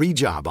 Post your free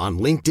job on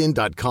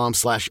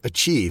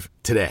linkedin.com/achieve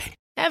today.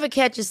 Ever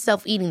catch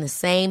yourself eating the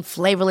same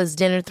flavorless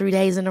dinner 3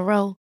 days in a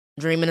row?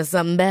 Dreaming of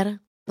something better?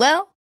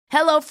 Well,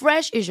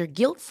 HelloFresh is your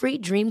guilt-free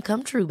dream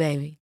come true,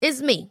 baby.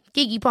 It's me,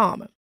 Keke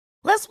Palmer.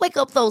 Let's wake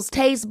up those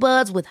taste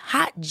buds with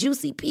hot,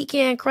 juicy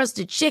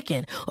pecan-crusted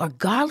chicken or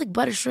garlic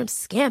butter shrimp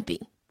scampi.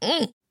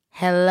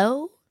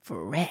 Hello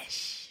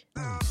Fresh.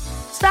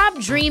 Stop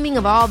dreaming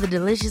of all the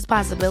delicious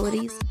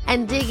possibilities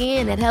and dig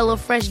in at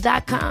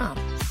HelloFresh.com.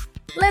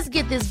 Let's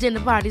get this dinner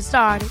party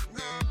started.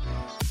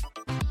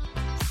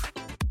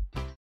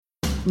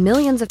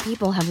 Millions of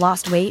people have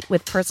lost weight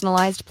with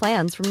personalized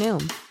plans from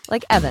Noom.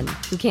 Like Evan,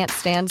 who can't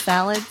stand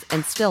salads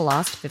and still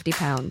lost 50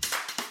 pounds.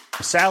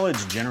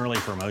 Salads generally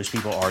for most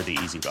people are the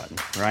easy button,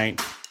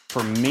 right?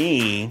 For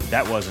me,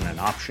 that wasn't an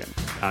option.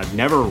 I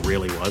never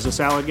really was a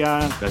salad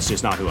guy. That's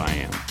just not who I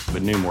am.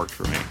 But Noom worked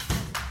for me.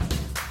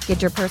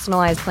 Get your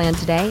personalized plan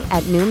today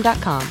at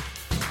Noom.com.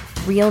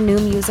 Real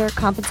Noom user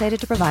compensated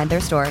to provide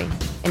their story.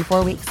 In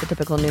 4 weeks, the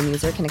typical Noom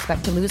user can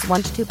expect to lose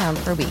 1 to 2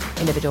 pounds per week.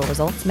 Individual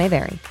results may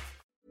vary.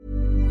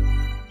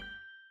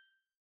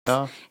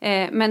 Ja.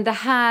 Men det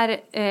här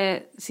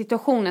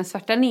situationen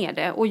svärtar ner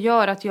det och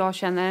gör att jag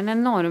känner en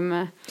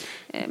enorm...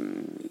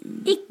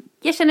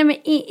 jag känner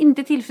mig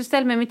inte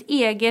tillfredsställd med mitt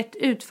eget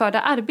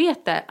utförda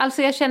arbete.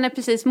 Alltså jag känner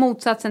precis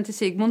motsatsen till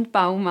Zygmunt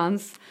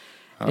Baumans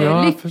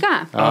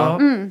lycka.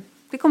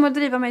 Det kommer att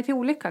driva mig till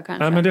olycka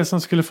kanske. Nej, men det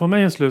som skulle få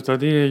mig att sluta,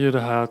 det är ju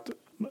det här att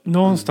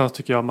någonstans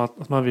tycker jag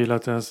att man vill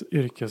att ens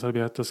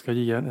yrkesarbete ska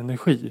ge en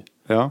energi.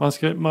 Ja.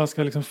 Man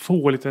ska liksom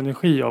få lite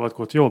energi av att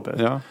gå till jobbet.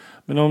 Ja.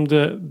 Men om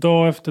det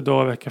dag efter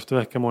dag, vecka efter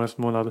vecka, månad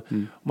efter månad,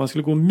 om man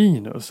skulle gå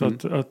minus,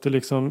 att det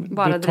liksom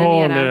bara det tar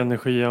dränera mer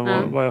energi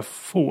än vad jag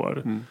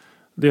får.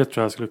 Det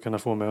tror jag skulle kunna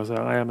få mig att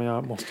säga, nej men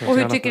jag måste... Och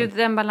hur tycker du att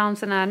den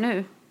balansen är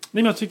nu?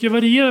 Nej, men jag tycker det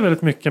varierar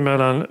väldigt mycket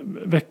mellan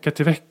vecka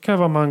till vecka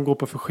vad man går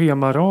på för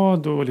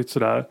schemarad och lite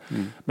sådär.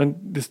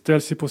 Men det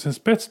ställs ju på sin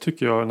spets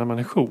tycker jag när man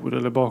är jour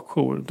eller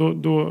bakjour.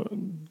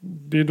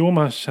 Det är då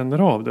man känner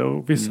av det.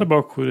 Och vissa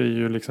bakjour är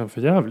ju liksom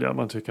förjävliga.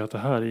 Man tycker att det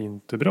här är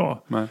inte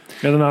bra. Nej.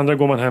 Medan andra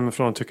går man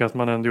hemifrån och tycker att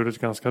man ändå gjorde ett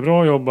ganska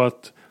bra jobb.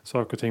 Att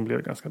saker och ting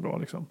blev ganska bra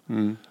liksom.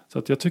 Så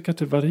att jag tycker att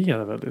det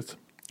varierar väldigt.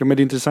 Ja, men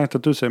det är intressant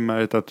att du säger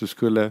Marit att du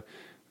skulle...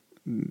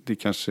 Det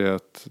kanske är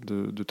att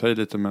du tar i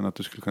lite, men att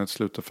du skulle kunna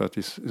sluta för att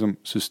liksom,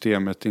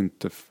 systemet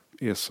inte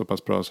är så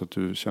pass bra så att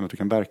du känner att du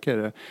kan verka i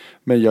det.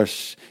 Men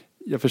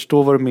jag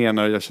förstår vad du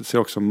menar. Jag ser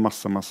också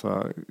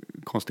massa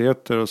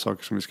konstigheter och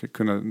saker som vi ska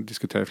kunna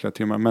diskutera i flera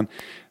timmar. Men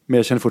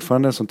jag känner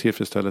fortfarande en sån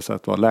tillfredsställelse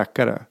att vara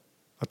läkare.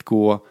 Att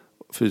gå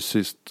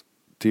fysiskt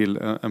till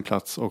en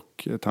plats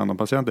och ta hand om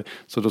patienter.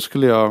 Så då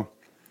skulle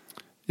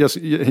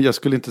jag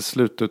skulle inte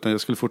sluta, utan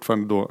jag skulle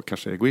fortfarande då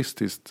kanske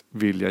egoistiskt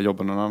vilja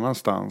jobba någon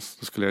annanstans.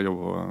 Då skulle jag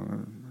jobba,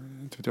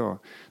 inte vet jag,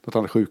 något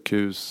annat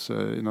sjukhus,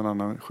 i någon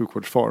annan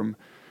sjukvårdsform.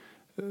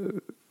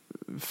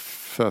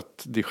 För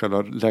att det är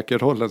själva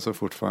läkarrollen som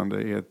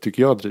fortfarande är,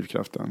 tycker jag,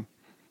 drivkraften.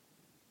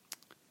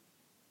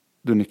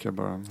 Du nickar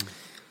bara.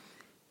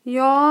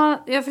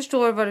 Ja, jag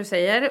förstår vad du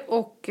säger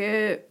och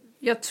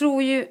jag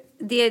tror ju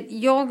det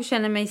jag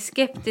känner mig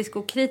skeptisk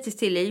och kritisk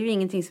till är ju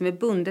ingenting som är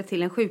bundet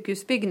till en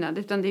sjukhusbyggnad,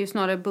 utan det är ju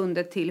snarare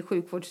bundet till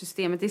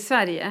sjukvårdssystemet i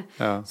Sverige.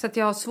 Ja. Så att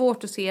jag har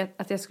svårt att se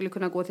att jag skulle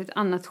kunna gå till ett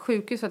annat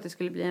sjukhus så att det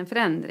skulle bli en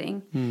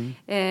förändring.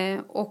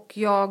 Och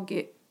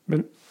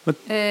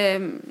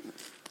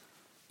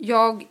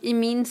jag i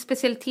min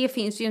specialitet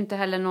finns ju inte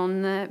heller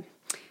någon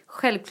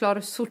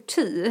självklar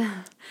sorti.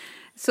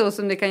 Så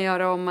som det kan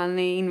göra om man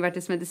är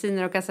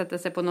invärtesmediciner och kan sätta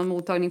sig på någon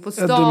mottagning på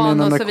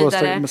stan och så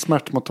vidare. Med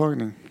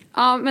smärtmottagning.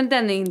 Ja, men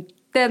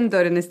den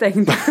dörren är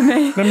stängd för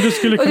mig. Men du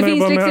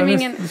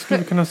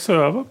skulle kunna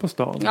söva på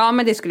stan. Ja,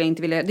 men det skulle jag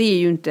inte vilja. Det är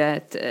ju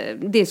inte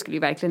det skulle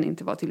ju verkligen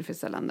inte vara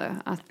tillfredsställande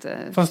att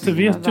fast det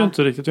vet du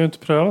inte riktigt. Du har inte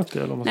prövat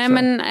det eller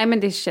nej, men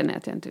det känner jag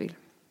att jag inte vill.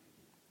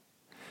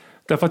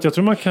 Därför att jag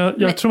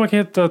tror man kan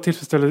hitta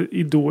tillfredsställelse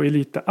i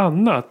lite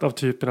annat av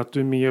typen att du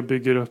är med och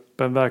bygger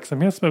upp en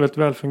verksamhet som är väldigt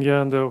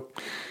välfungerande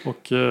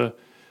och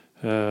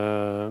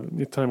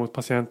ni tar emot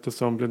patienter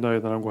som blir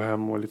nöjda när de går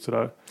hem och lite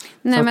sådär.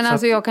 Nej, men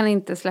alltså jag kan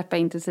inte släppa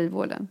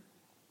intensivvården.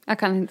 Jag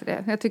kan inte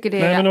det. Jag tycker det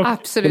är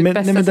absolut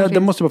bästa men som det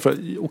måste vara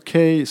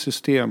okej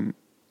system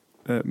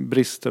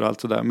brister och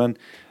allt sådär.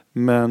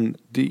 Men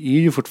det är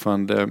ju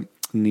fortfarande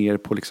ner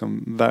på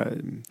liksom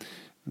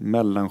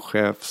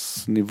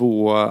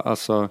mellanchefsnivå.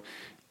 Alltså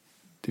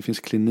det finns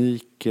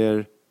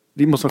kliniker.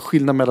 Det måste vara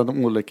skillnad mellan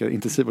de olika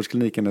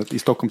intensivvårdsklinikerna i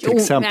Stockholm till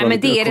exempel. Men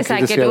det är det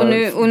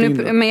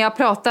säkert. Men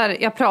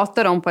jag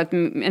pratar om på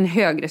en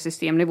högre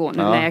systemnivå nu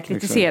när jag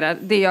kritiserar.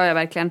 Exakt. Det gör jag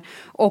verkligen.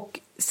 Och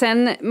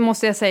sen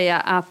måste jag säga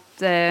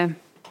att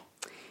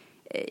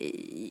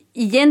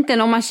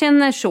egentligen om man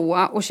känner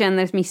så och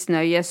känner ett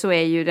missnöje så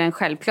är ju den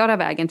självklara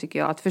vägen tycker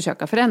jag att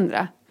försöka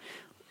förändra.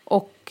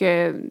 Och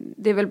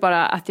det är väl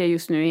bara att jag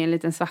just nu är i en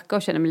liten svacka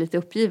och känner mig lite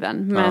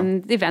uppgiven.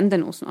 Men det vänder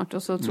nog snart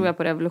och så tror jag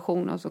på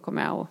revolution och så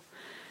kommer jag att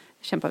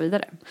kämpa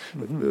vidare.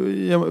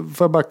 Jag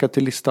får backa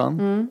till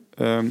listan.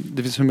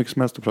 Det finns hur mycket som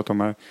helst att prata om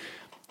här.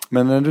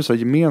 Men när du sa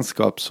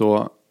gemenskap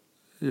så,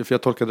 för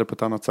jag tolkade det på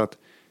ett annat sätt.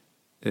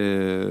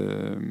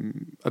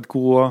 Att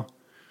gå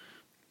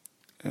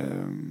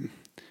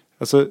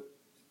alltså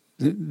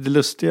det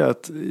lustiga är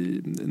att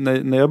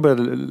när jag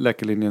började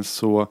läkarlinjen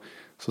så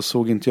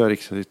såg inte jag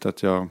riktigt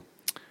att jag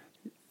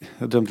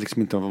dömde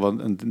liksom inte av att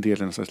vara en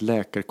del i en slags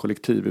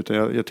läkarkollektiv utan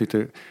jag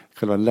tyckte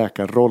själva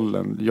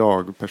läkarrollen,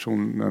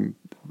 personen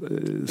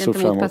så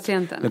framåt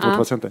gentemot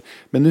patienten.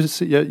 Men nu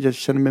jag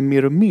känner mig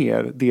mer och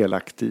mer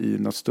delaktig i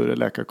något större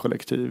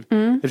läkarkollektiv.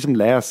 Jag liksom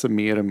läser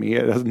mer och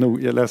mer.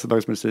 Jag läser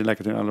Dagens Medicin,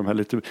 Läkartidningen, alla de här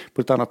lite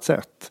på ett annat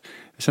sätt.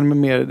 Jag känner mig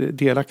mer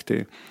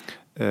delaktig.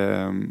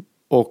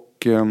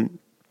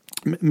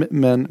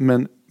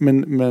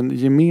 Men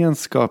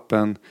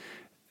gemenskapen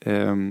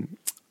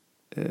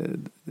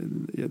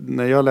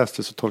när jag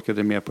läste så tolkade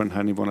jag mer på den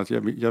här nivån att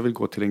jag vill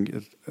gå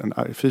till en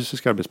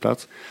fysisk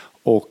arbetsplats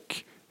och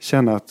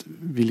känna att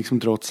vi liksom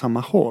drar åt samma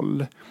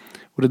håll.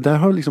 Och det där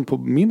har liksom på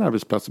min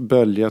arbetsplats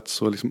böljat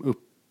så liksom upp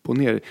och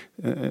ner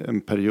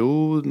en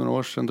period, några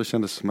år sedan. Då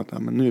kändes det som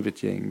att men nu är vi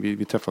ett gäng,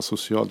 vi träffas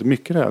socialt. Det är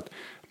mycket det att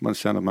man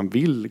känner att man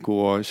vill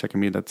gå och käka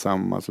middag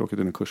tillsammans och åka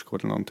till en kursgård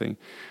eller någonting.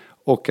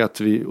 Och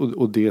att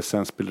och det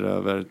sen spiller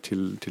över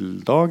till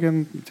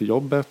dagen, till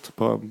jobbet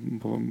på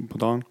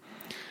dagen.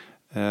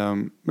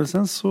 Men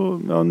sen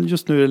så,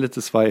 just nu är det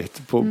lite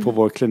svajigt på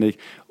vår klinik.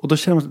 Och då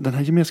känner man att den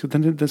här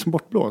gemenskapen, den är som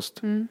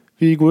bortblåst.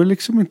 Vi går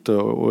liksom inte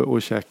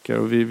och käkar.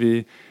 Och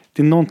det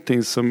är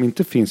någonting som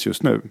inte finns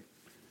just nu.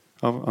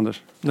 Ja,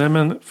 Anders? Nej,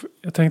 men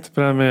jag tänkte på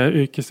det här med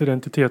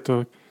yrkesidentitet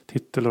och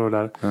titel och det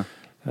där. Ja.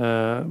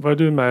 Var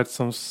du med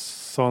som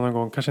sa någon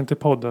gång, kanske inte i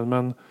podden,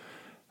 men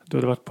du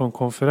hade varit på en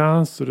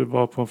konferens och du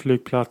var på en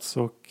flygplats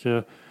och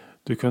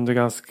du kunde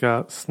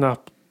ganska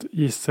snabbt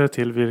gissa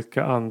till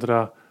vilka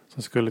andra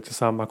som skulle till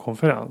samma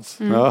konferens.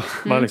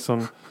 Man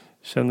liksom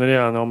känner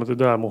igen om att det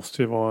där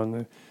måste ju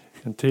vara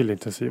en till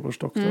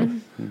intensivvårdsdoktor.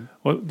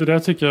 Och det där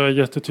tycker jag är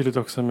jättetydligt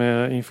också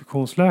med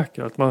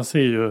infektionsläkare. Att man ser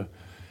ju, om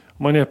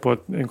man är på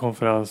en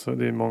konferens och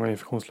det är många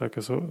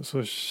infektionsläkare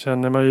så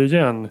känner man ju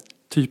igen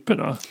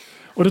typerna.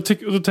 Och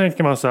då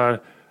tänker man så här,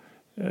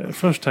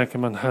 först tänker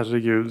man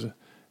herregud,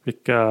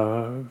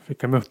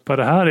 vilka muppar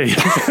det här är.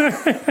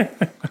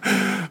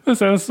 Men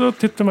sen så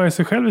tittar man ju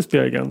sig själv i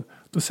spegeln.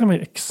 Då ser man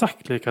ju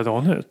exakt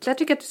likadan ut. Jag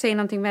tycker att du säger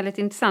någonting väldigt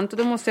intressant. Och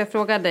då måste jag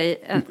fråga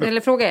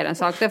er en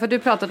sak. Därför att du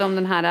pratade om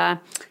den här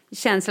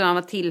känslan av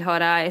att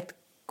tillhöra ett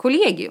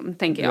kollegium,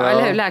 tänker jag.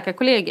 Eller hur?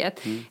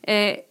 Läkarkollegiet.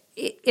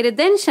 Är det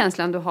den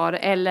känslan du har?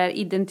 Eller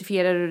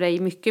identifierar du dig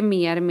mycket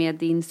mer med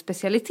din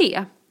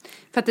specialitet?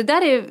 För att det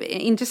där är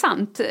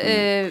intressant.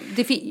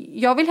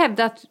 Jag vill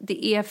hävda att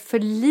det är för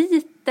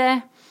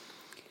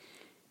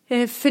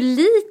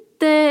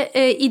lite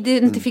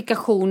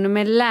identifikation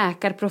med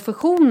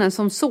läkarprofessionen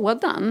som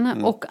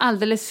sådan och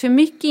alldeles för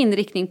mycket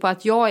inriktning på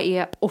att jag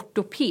är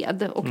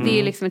ortoped och det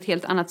är liksom ett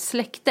helt annat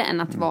släkte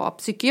än att vara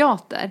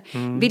psykiater,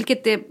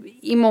 vilket det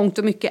i mångt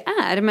och mycket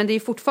är, men det är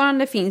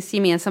fortfarande finns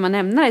gemensamma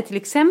nämnare, till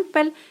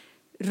exempel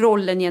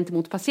rollen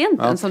gentemot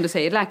patienten, som du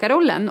säger,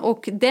 läkarrollen,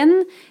 och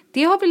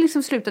det har vi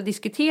liksom slutat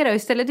diskutera och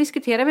istället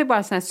diskuterar vi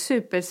bara såna här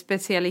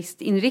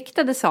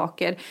superspecialistinriktade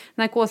saker.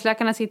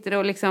 Narkosläkarna sitter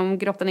och liksom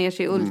grottar ner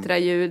sig i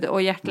ultraljud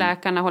och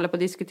hjärtläkarna håller på att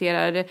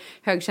diskutera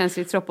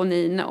högkänsligt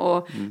troponin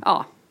och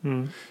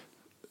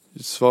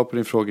Svar på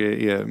din fråga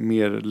är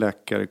mer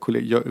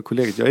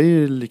läkarkollegiet. Jag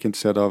är lika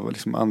intresserad av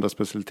liksom andra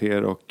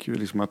specialiteter och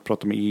liksom att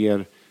prata med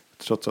er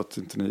trots att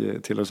inte ni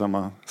tillhör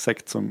samma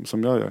sekt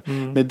som jag gör.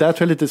 Men där tror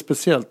jag är lite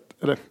speciellt.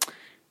 Eller,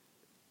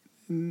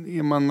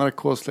 är man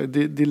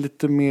narkosläkare? Det är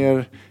lite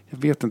mer, jag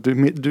vet inte,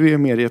 du är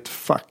mer i ett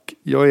fack.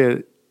 Jag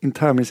är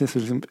internmedicinskt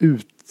liksom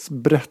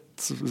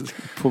utbrett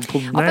på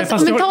nej,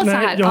 fast jag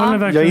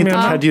är inte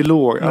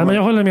kardiolog. Nej, men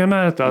jag håller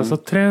med det. Alltså,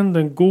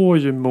 trenden går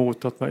ju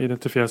mot att man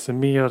identifierar sig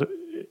mer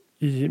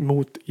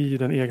i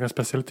den egna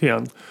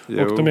specialiteten.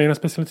 Jo. Och de egna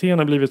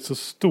specialiteterna har blivit så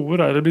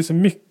stora. Det blir så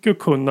mycket att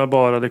kunna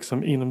bara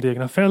liksom inom det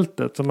egna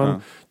fältet. Så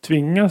man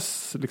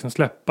tvingas liksom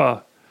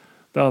släppa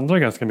det andra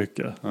ganska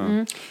mycket.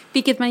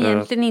 Vilket man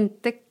egentligen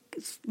inte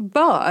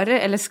bör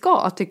eller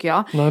ska, tycker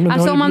jag. Nej,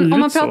 alltså om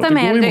man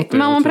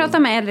pratar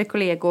med äldre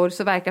kollegor,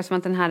 så verkar det som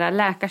att den här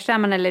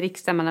läkarstämman eller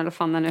riksstämman eller vad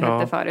fan den nu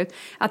hette förut,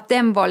 att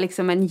den var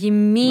liksom en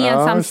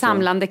gemensam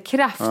samlande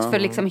kraft för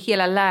liksom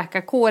hela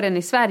läkarkåren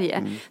i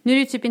Sverige. Nu är det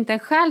ju typ inte en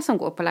själ som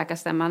går på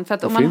läkarstämman, för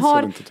att om man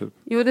har inte, typ.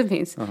 Jo, det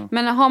finns.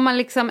 Men har man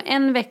liksom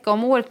en vecka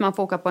om året man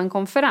får åka på en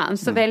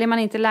konferens, så väljer man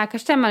inte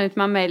läkarstämman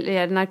utan man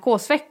väljer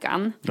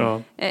narkosveckan.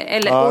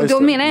 Och då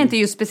menar jag inte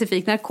just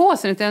specifikt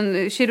narkosen,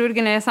 utan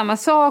kirurgen är samma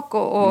sak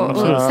och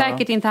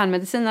säkert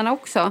internmedicinarna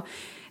också.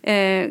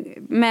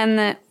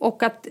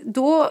 Och att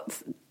då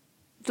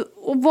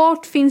och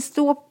vart finns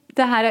då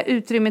det här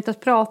utrymmet att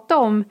prata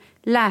om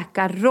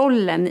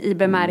läkarrollen i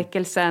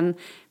bemärkelsen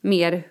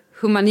mer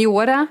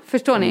humaniora,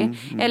 förstår ni?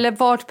 Eller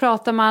vart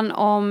pratar man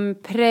om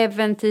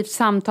preventivt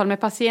samtal med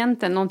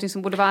patienten, någonting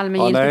som borde vara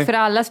allmängiltigt för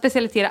alla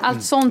specialiteter,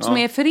 allt sånt som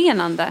är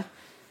förenande.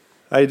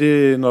 Nej, det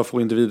är några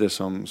få individer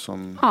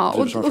som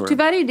och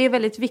tyvärr är det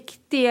väldigt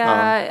viktiga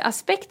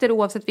aspekter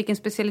oavsett vilken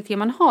specialitet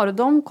man har. Och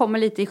de kommer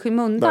lite i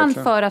skymundan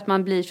för att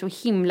man blir så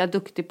himla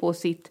duktig på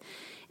sitt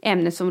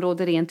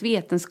ämnesområde rent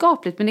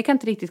vetenskapligt. Men det kan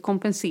inte riktigt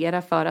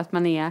kompensera för att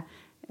man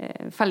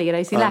fallerar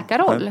i sin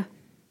läkarroll. Nej.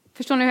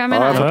 Förstår ni hur jag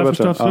menar? Ja, jag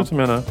förstår absolut hur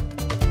jag menar.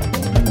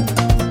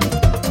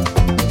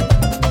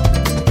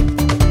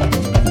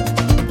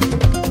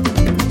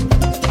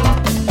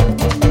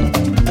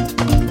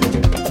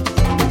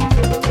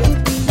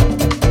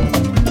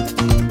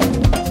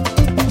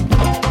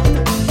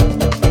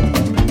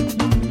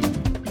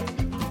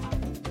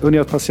 Hon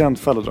har ett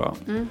patientfall att dra.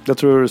 Jag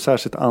tror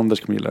särskilt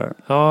Anders kommer gilla det.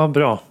 Ja,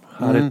 bra.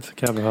 Härligt,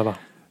 kan jag behöva.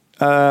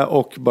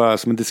 Och bara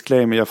som en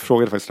disclaimer, jag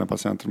frågade faktiskt den här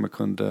patienten om jag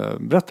kunde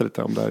berätta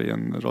lite om det här i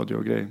en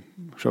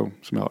radiogrej-show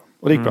som jag har.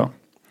 Och det gick bra.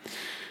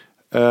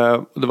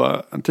 Och det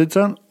var en tid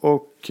sedan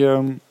och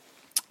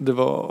det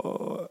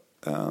var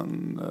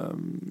en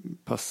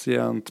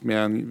patient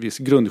med en viss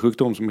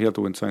grundsjukdom som är helt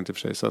ointressant i och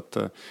för sig. Så att,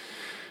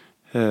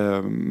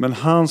 men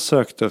han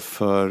sökte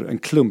för en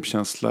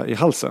klumpkänsla i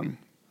halsen.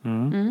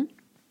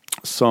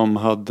 Som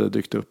hade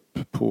dykt upp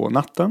på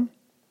natten.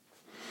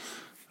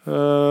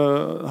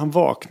 Han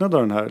vaknade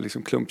av den här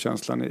liksom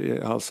klumpkänslan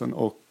i halsen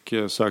och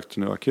sökte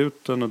nu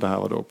akuten, och det här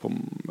var då på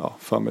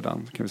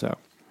förmiddagen kan vi säga.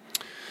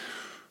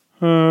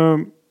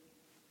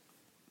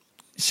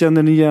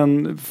 Känner ni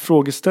igen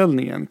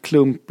frågeställningen?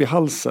 Klump i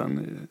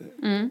halsen.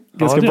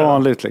 Ganska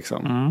vanligt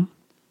liksom.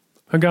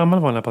 Hur gammal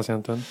var den här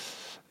patienten?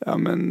 Ja,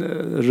 men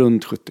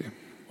runt 70.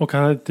 Och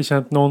han hade inte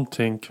känt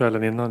någonting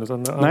kvällen innan,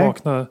 utan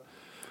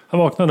han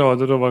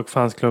vaknade då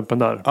fanns klumpen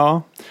där.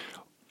 Ja.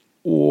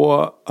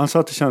 Och han sa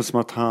att det känns som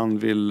att han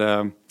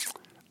ville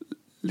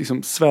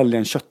liksom svälja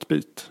en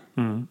köttbit.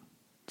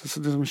 Det är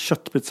som en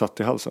köttbit satt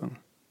i halsen.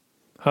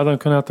 Hade han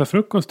kunnat äta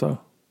frukost då?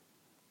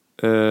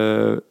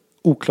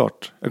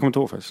 Oklart. Jag kommer inte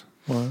ihåg faktiskt.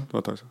 Det var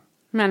ett tag sedan.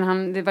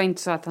 Men det var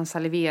inte så att han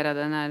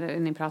saliverade när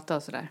ni pratade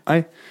och sådär?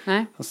 Nej.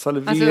 Han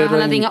saliverade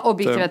han hade inga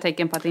objektiva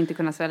tecken på att inte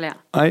kunna svälja?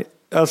 Nej.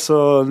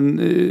 Alltså,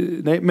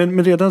 nej,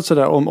 men redan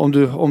sådär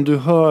om du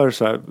hör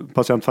så här,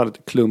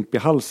 patientfallet klump i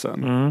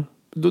halsen,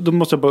 då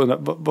måste jag bara undra,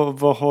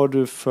 vad har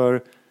du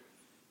för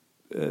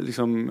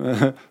liksom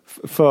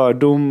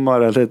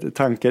fördomar eller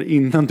tankar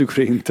innan du går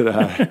in till det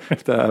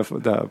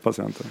här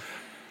patienten?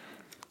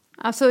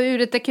 Alltså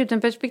ur ett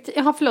akutenperspektiv,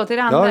 förlåt, är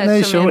det andra?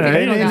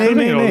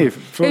 Nej.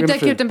 Ur ett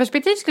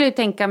akutenperspektiv skulle jag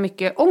tänka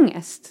mycket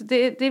ångest.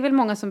 Det är väl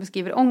många som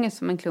beskriver ångest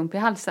som en klump i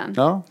halsen.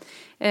 Ja.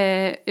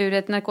 Ur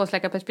ett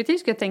narkosläkarperspektiv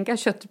skulle jag tänka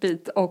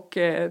köttbit och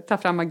ta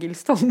fram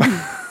agilstång.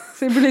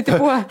 Så det blir lite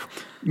på.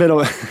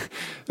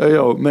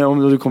 Men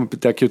om du kommer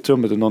till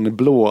akutrummet och någon är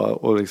blå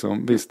och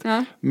liksom, visst.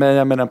 Ja. Men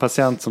jag menar en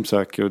patient som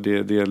söker och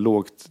det är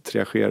lågt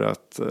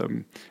triagerat,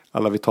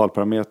 alla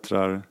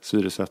vitalparametrar,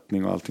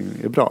 syresättning och allting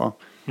är bra.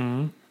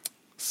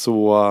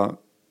 Så...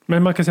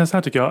 Men man kan säga så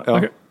här tycker jag.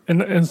 Ja.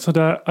 En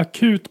sådär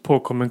akut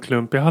påkommen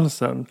klump i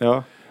halsen.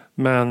 Ja.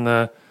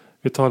 Men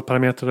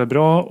vitalparametrar är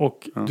bra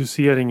och du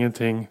ser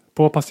ingenting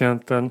på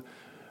patienten.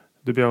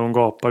 Du ber om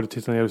gapar, du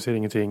tittar ner och ser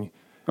ingenting.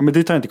 Ja, men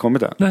dit har inte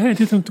kommit än. Nej,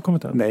 dit har inte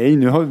kommit än. Nej,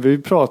 vi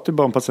pratar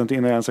bara om patienten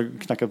innan jag ens har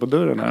knackat på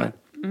dörren här.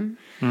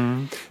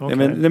 Okay.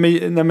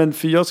 Nej, men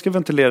för jag ska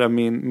ventilera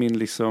min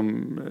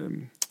liksom...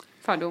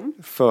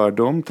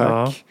 Fördom, tack.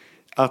 Ja.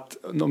 Att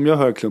om jag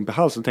hör klump i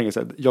halsen så tänker jag så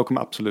här, jag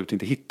kommer absolut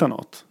inte hitta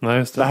något. Nej,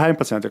 just det. Det här är en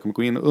patient jag kommer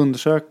gå in och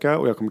undersöka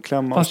och jag kommer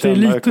klämma. Fast det är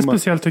lite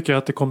speciellt tycker jag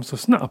att det kom så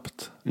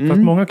snabbt. För att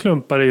många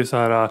klumpar är ju så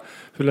här,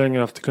 hur länge har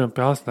du haft klump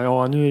i halsen?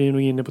 Ja, nu är det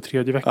nog inne på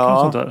 3:e veckan och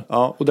sånt där.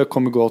 Ja, och det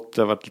kommer gått,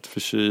 det har varit lite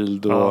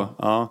förkyld och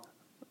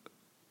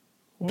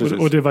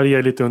och det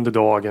varierar lite under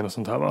dagen och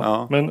sånt här va.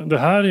 Ja. Men det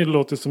här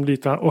låter som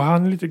lite, och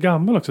han är lite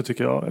gammal också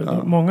tycker jag.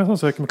 Ja. Många som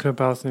söker med klump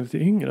i halsen är lite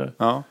yngre.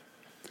 Ja.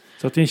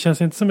 Så att det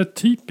känns inte som ett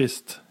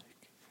typiskt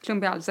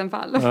klump i halsen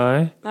fall.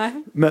 Nej.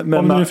 Men,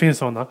 om det finns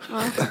sådana.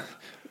 Ja.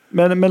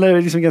 men det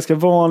är liksom ganska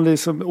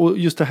vanligt. Och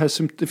just det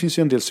här, det finns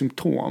ju en del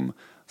symptom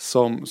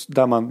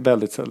där man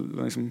väldigt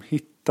liksom,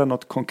 hittar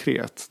något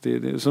konkret.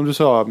 Det, som du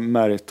sa,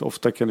 Märit,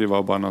 ofta kan det ju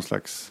vara bara någon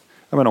slags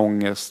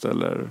ångest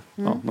eller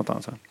något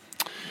annat.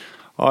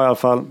 Ja, i alla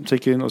fall. Så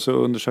gick jag in och så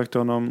undersökte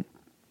honom.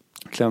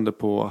 klämde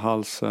på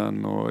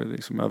halsen och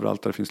liksom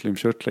överallt där det finns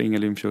lymfkörtlar, inga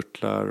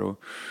lymfkörtlar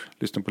och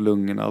lyssnade på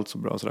lungorna, allt så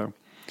bra sådär.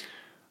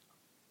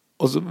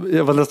 Och så,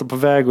 jag var nästan på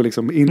väg och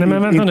liksom... Nej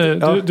men vänta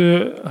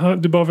nu,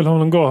 du bara vill ha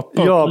någon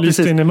gapa? Ja,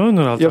 precis. In i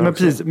munnen och allt. Ja, men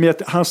precis. Men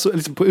han så,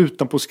 liksom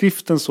utanpå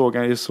skriften såg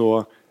han ju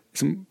så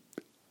liksom,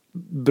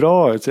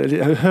 bra ut.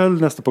 Jag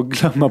höll nästan på att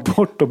glömma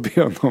bort och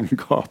be honom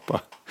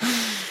gapa.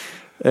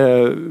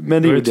 Men det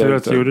är ju det.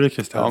 Att du gjorde det,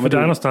 Christian. Ja, för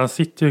där någonstans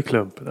sitter ju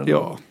klumpen.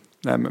 Ja,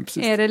 nej men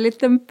precis. Är det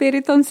lite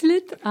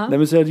peritonslit? Ja. Nej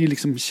men så är det ju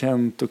liksom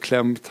känt och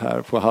klämt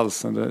här på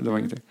halsen. Det var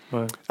ingenting.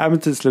 Nej men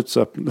till slut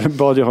så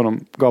bad jag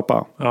honom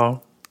gapa. Ja.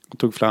 Och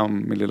tog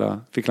fram min lilla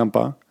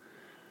ficklampa.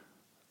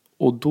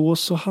 Och då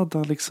så hade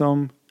han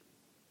liksom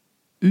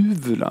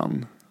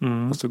uvulan.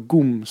 Alltså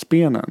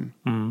gomspenen.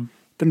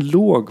 Den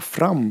låg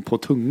fram på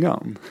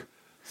tungan.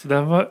 Så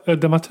den var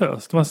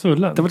ödematös, den var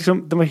svullen.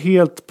 Den var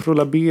helt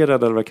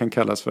prolaberad eller vad det kan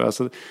kallas för.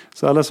 Alltså,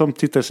 så alla som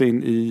tittar sig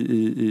in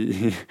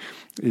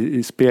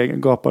i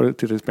spegeln, gapar och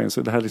tittar i spegeln,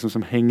 så det här liksom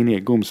som hänger ner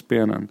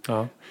gomspenen.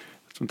 Ja.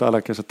 Som inte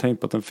alla kanske har tänkt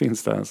på att den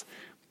finns där ens.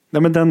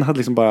 Nej men den hade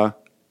liksom bara,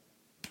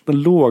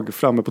 den låg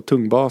framme på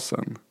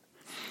tungbasen.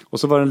 Och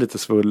så var den lite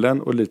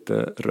svullen och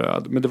lite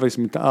röd. Men det var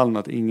liksom inte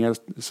annat, inga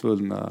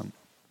svullna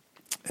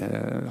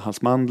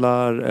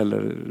halsmandlar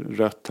eller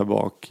rött här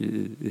bak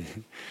i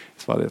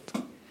svalget.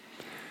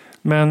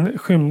 Men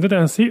skymde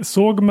den,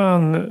 såg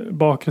man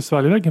bakre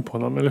svalgväggen på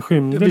honom? Eller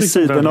skymde vid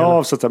liksom sidan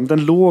av så att säga, men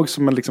den låg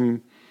som en liksom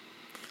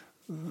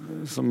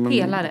som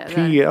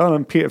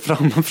pelare,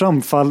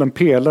 framfallen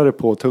pelare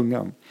på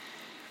tungan.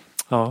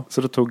 Ja.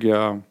 Så då tog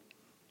jag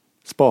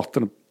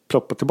spaten och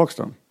ploppade tillbaka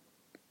den.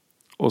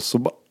 Och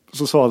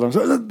så sa den,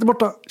 det är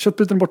borta,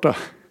 köttbiten är borta.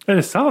 Är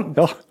det sant?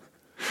 Ja.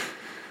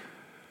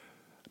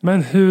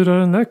 Men hur har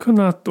den där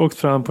kunnat åkt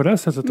fram på det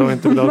sättet och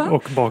inte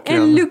och bak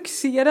igen? En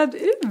luxerad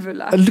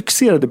uvula?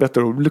 Luxerad är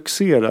bättre ord.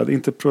 Luxerad,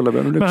 inte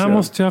prolaberad. Men han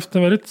måste ju haft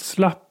en väldigt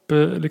slapp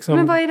liksom,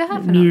 men vad är det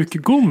här för mjuk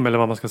gom eller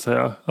vad man ska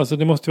säga. Alltså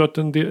det måste ju varit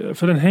en del,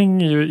 för den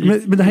hänger ju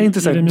i. Men det här är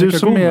inte så här, du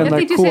som är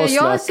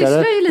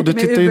narkosläkare och du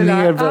tittar ju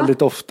ner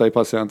väldigt ofta i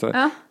patienter.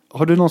 Ja.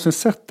 Har du någonsin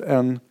sett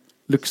en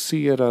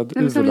luxerad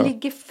uvula? Som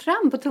ligger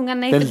fram på tungan?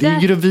 Nej, den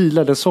ligger och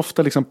vilar, den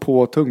softar liksom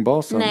på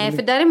tungbasen. Nej,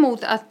 för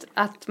däremot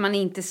att man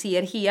inte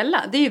ser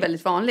hela, det är ju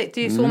väldigt vanligt.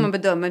 Det är ju så man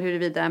bedömer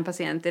huruvida en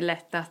patient är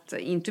lätt att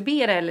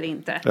intubera eller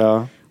inte.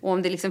 Ja. Och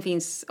om det liksom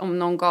finns, om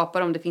någon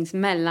gapar, om det finns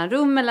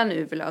mellanrum mellan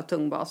uvula och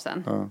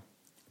tungbasen. Ja.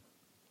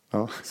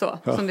 Ja. Så,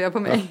 som du gör på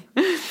mig.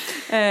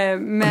 Ja.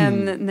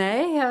 Men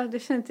nej, det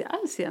känner inte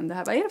alls igen det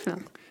här. Vad är det för något?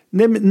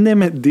 Nej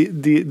men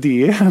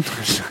det är en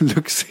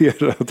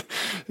luxerad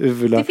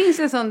uvula. Det finns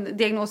en sån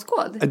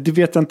diagnoskod? Det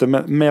vet jag inte,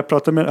 men jag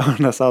pratade med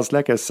en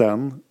halsläkare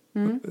sen,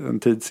 en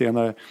tid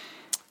senare.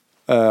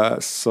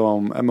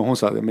 Men hon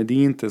sa, men det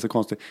är inte så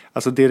konstigt.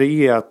 Alltså det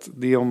är att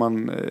det är om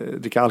man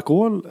dricker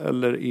alkohol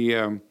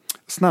eller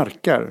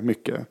snarkar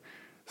mycket,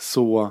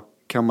 så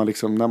kan man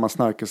liksom, när man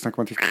snackar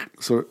man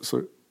så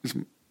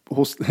liksom,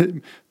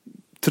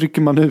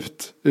 trycker man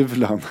ut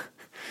uvulan.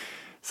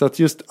 Så att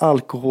just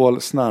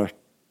alkohol,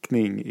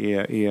 snarkning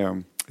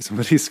är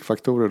som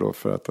riskfaktorer då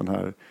för att den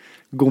här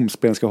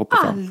gomspen ska hoppa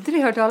fram.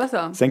 Aldrig hört talas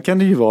om. Sen kan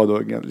det ju vara då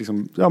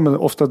liksom, ja men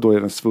ofta då är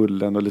den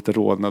svullen och lite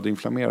rodnad och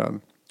inflammerad.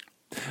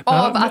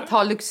 Av att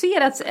ha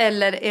luxerats,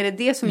 eller är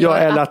det som gör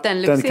eller att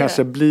den luxerar? Den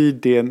kanske blir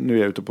det, nu är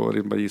jag ute på,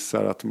 bara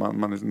gissar att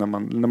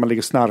när man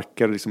ligger och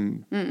snarkar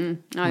liksom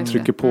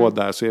trycker på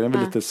där, så är den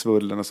väl lite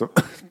svullen och så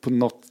på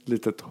något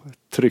litet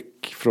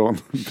tryck från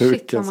buken.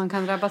 Shit, vad man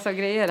kan drabbas av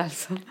grejer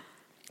alltså.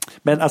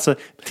 Men alltså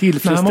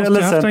tillfredsställelsen... Men han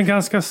måste ha haft en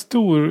ganska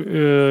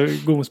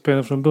stor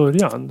gomspelare från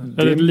början.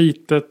 Eller ett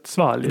litet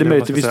svalg. Det är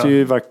möjligt, visste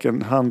ju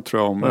varken han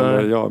tror jag om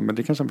eller jag, men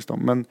det kanske han visste om.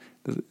 Men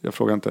jag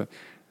frågar inte.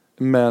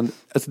 Men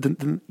alltså,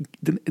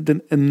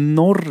 den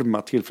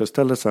enorma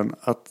tillfredsställelsen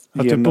att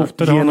du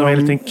botade honom en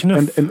liten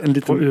knuff en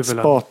liten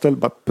spatel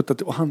bara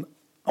puttat, och han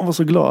var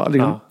så glad.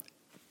 Ja.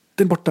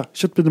 Den borta,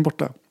 köttbiten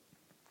borta.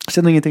 Jag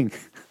känner ingenting.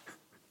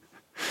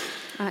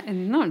 Ja,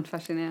 enormt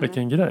fascinerande.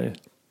 Vilken grej.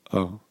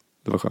 Ja,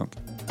 det var skönt.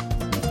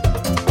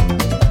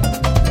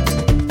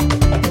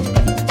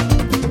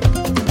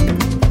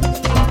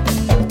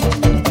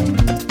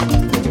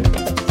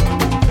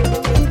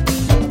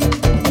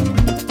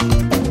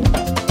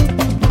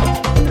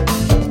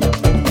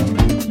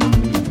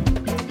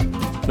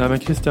 Nej men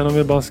Christian, om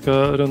vi bara ska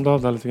runda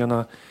av där lite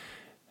grann.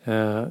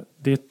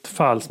 Det är ett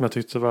fall som jag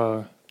tyckte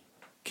var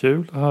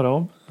kul att höra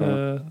om.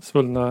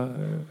 Svullna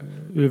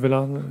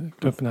uvulan,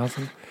 klumpen i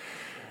halsen.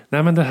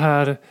 Nej men det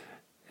här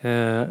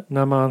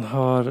när man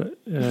har...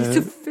 Det är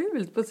så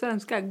fult på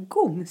svenska.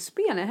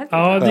 Gomspen.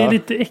 Ja, det är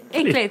lite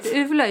äckligt.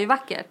 Uvula är ju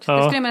vackert.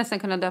 Det skulle man nästan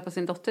kunna döpa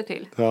sin dotter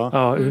till.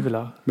 Ja,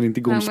 uvula. Men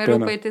inte gomspenen. Man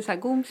ropar ju till så här,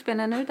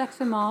 gomspenen, nu är det dags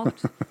för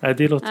mat. Nej,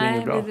 det låter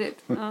inget bra.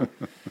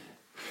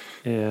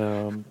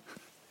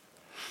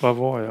 Vad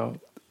var jag?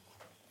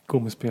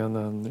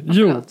 Gomspenen.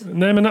 Jo,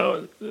 nej men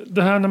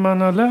det här när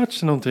man har lärt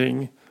sig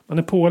någonting. Man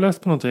är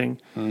påläst på någonting.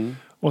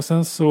 Och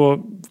sen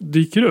så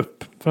dyker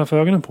upp framför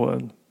ögonen på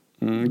en.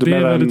 Det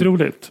är väldigt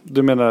roligt.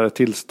 Du menar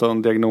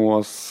tillstånd,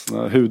 diagnos,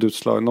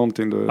 hudutslag,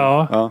 någonting du...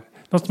 Ja.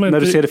 När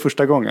du ser det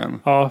första gången?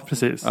 Ja,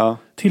 precis. Ja.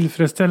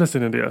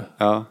 Tillfredsställelsen i det.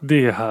 Ja.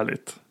 Det är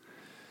härligt.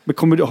 Men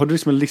har du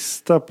liksom en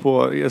lista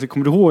på... Alltså,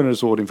 kommer du ihåg när du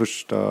såg din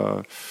första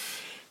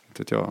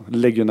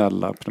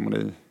legionella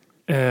pneumoni?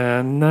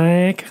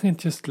 Nej, kanske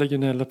inte just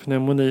legionella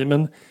pneumoni.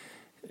 Men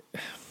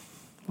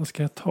vad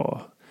ska jag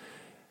ta?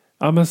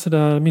 Ja, men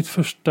sådär, mitt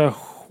första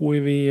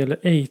HIV eller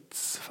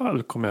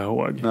AIDS-fall kommer jag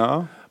ihåg.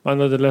 Ja. Man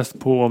hade läst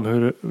på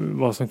om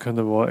vad som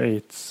kunde vara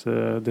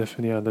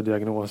AIDS-definierade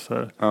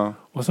diagnoser. Ja.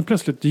 Och sen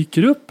plötsligt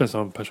dyker upp en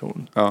sån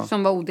person. Ja.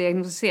 Som var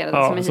odiagnostiserad.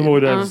 Ja, som var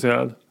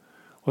odiagnostiserad. Ja.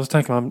 Och så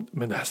tänker man,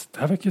 men det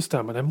här verkar ju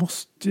stämma. Det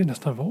måste ju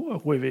nästan vara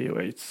HIV och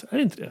AIDS. Är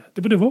det inte det?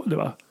 Det borde vara det,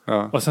 va?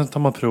 Ja. Och sen tar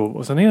man prov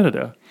och sen är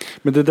det.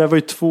 Men det där var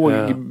ju två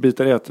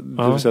bitar i ett.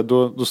 Det vill säga,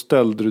 då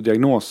ställde du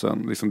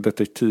diagnosen. Liksom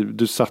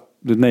detektiv.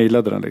 Du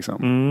nailade den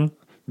liksom. Mm.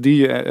 Det är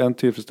ju en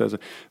tillfredsställelse.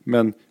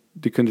 Men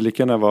det kunde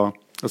lika gärna vara...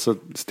 Alltså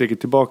steget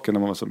tillbaka när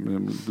man var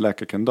som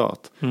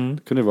läkarkandidat. Det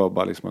kunde vara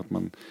bara liksom att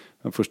man...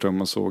 Den första gången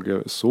man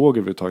såg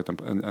överhuvudtaget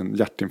en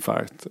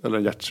hjärtinfarkt eller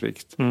en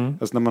hjärtsvikt.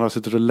 Alltså när man har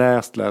suttit och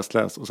läst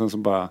och sen så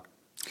bara...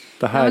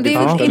 Det här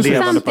är första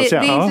levande patient. Det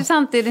är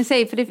intressant det ni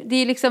säger. För det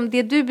är liksom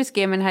det du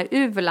beskrev med den här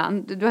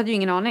Uveland. Du hade ju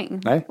ingen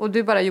aning. Nej. Och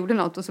du bara gjorde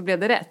något och så blev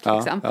det rätt. Ja,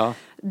 liksom. Ja.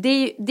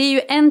 Det är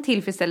ju en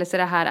tillfredsställelse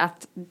det här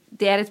att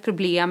det är ett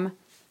problem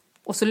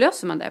och så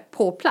löser man det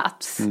på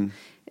plats.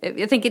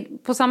 Jag tänker,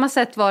 på samma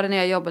sätt var det när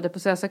jag jobbade på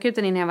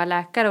SÖS-akuten innan jag var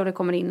läkare och det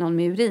kommer in någon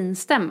med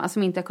urinstämma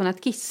som inte har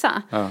kunnat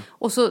kissa. Ja.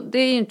 Och så, det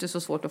är ju inte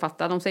så svårt att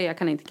fatta. De säger jag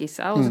kan inte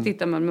kissa. Och så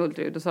tittar man med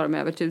ultraljud och så har de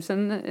över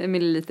 1000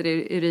 milliliter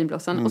i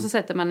urinblåsan. Och så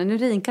sätter man en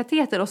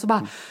urinkateter och så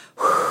bara...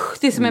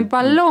 Det är som en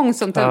ballong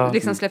som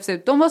liksom släpps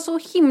ut. De var så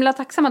himla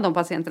tacksamma, de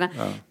patienterna.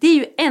 Ja. Det är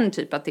ju en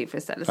typ av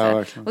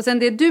tillfredsställelse. Ja, och sen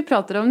det du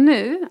pratade om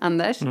nu,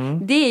 Anders,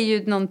 det är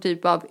ju någon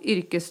typ av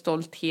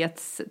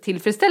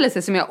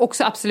yrkesstolthetstillfredsställelse som jag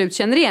också absolut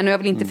känner igen. Och jag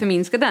vill inte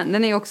förminska den.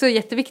 Den är också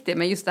jätteviktig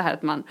med just det här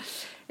att man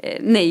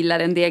nailar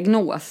en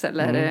diagnos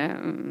eller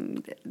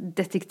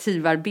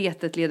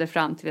detektivarbetet leder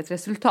fram till ett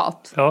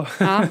resultat. Ja.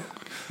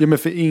 Ja, men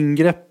för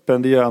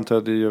ingreppen, det antar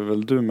jag, det gör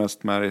väl du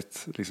mest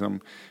märkt liksom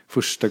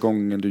första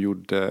gången du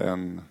gjorde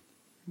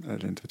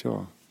eller inte vet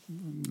jag,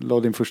 la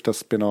din första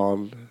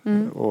spinal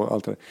och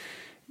allt det.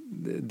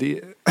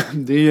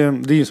 Det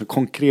är ju så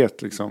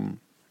konkret liksom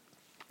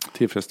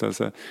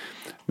tillfredsställelse.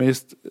 Men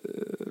just,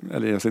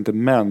 eller jag säger inte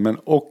men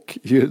och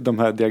ju de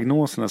här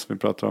diagnoserna som vi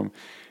pratar om.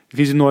 Det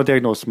finns ju några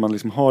diagnoser man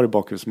liksom har i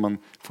bakgrunden som man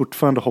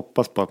fortfarande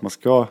hoppas på att man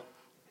ska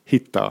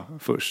hitta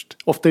först.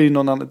 Ofta är ju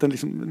någon annan,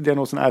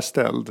 diagnosen är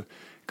ställd.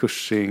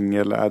 Cushing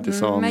eller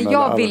Addison. Men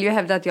jag vill ju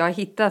hävda att jag har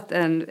hittat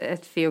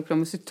ett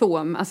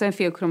feokromocytom, alltså en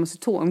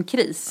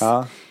feokromocytomkris.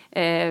 Ja.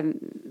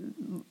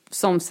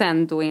 Som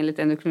sen då enligt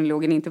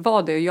endokrinologen inte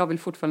var det. Och jag vill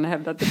fortfarande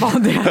hävda att det var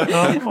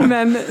det.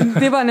 Men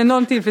det var en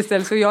enorm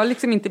tillfredsställelse. Och jag har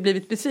liksom inte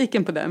blivit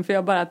besviken på den. För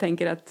jag bara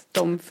tänker att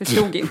de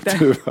förstod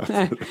inte.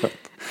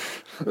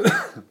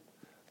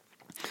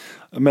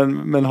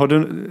 Men har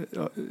du...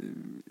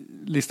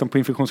 Listan på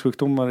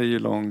infektionssjukdomar är ju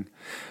lång.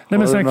 Nej,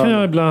 men sen kan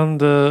jag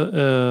ibland...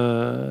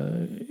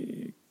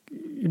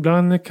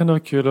 ibland kan det vara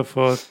kul att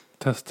få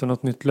testa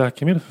något nytt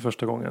läkemedel för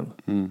första gången.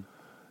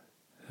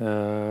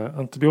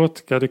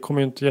 Antibiotika, det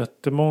kommer ju inte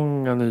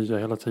jättemånga nya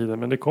hela tiden.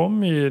 Men det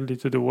kommer ju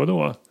lite då och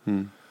då.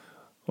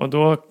 Och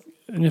då,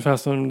 ungefär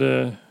som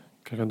det...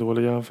 Kanske en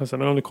dålig jämförelse.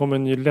 Men om det kommer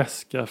en ny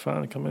läsk i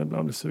affären kan man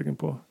ibland bli sugen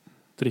på att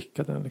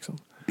dricka den liksom.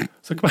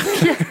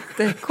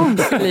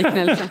 Jättekonstig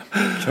liknelse.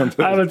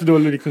 Det är lite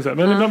dålig liknelse.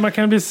 Men man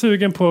kan bli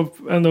sugen på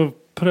ändå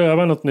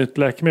pröva något nytt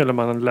läkemedel om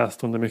man har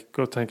läst om det mycket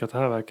och tänka att det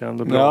här verkar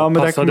ändå bra. Ja,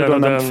 men det kommer du ha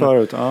nämnt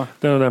förut. Ja.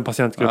 Den och den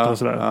patientgruppen och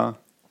sådär. Ja.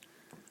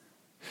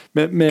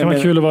 Det kan vara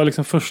kul att vara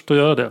liksom först att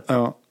göra det.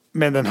 Ja.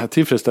 Men den här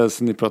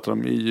tillfredsställelsen ni pratar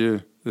om är ju,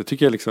 det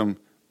tycker jag liksom,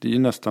 det är ju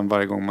nästan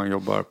varje gång man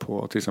jobbar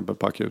på till exempel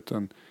på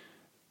akuten.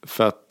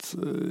 För att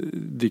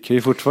det kan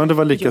ju fortfarande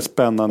vara lika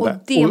spännande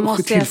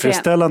och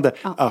tillfredsställande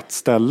att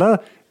ställa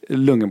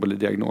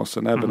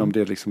lungembolidiagnosen, även om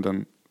det är liksom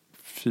den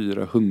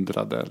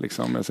 400:e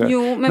liksom.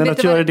 Men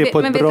att göra det på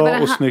ett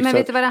bra och snyggt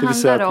sätt, det vill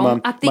säga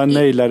att man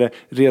nailar det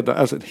redan,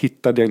 alltså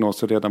hittar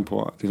diagnoser redan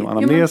på liksom,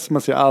 anamnes,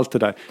 man ser allt det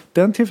där.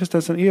 Den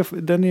tillfredsställelsen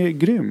den är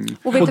grym.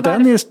 Och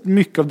den är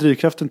mycket av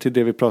drivkraften till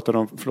det vi pratade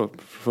om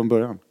från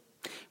början.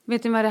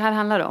 Vet du vad det här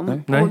handlar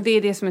om? Nej. Och det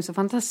är det som är så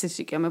fantastiskt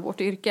tycker jag med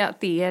vårt yrke. Att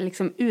det är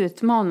liksom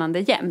utmanande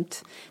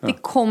jämt. Ja. Det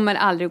kommer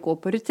aldrig att gå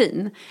på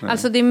rutin. Nej.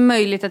 Alltså det är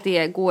möjligt att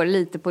det går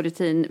lite på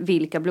rutin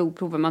vilka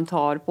blodprover man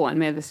tar på en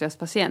medvetslös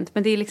patient.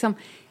 Men det är liksom...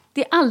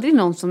 Det är aldrig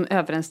någon som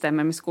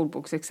överensstämmer med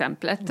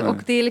skolboksexemplet. Nej. Och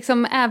det är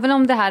liksom, även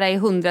om det här är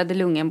 100:e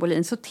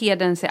lungembolin så ter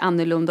den sig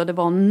annorlunda. Och det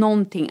var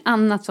någonting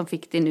annat som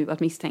fick det nu att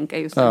misstänka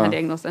just den här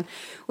diagnosen.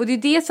 Och det är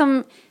det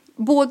som...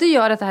 Både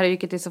gör att det här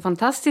yrket är så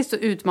fantastiskt och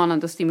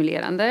utmanande och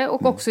stimulerande.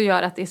 Och också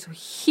gör att det är så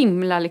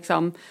himla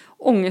liksom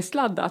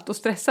ångestladdat och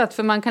stressat.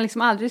 För man kan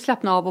liksom aldrig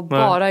slappna av och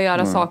bara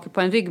göra saker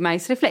på en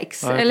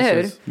ryggmärgsreflex. Eller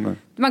hur? Nej.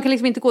 Man kan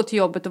liksom inte gå till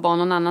jobbet och vara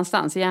någon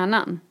annanstans i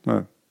hjärnan.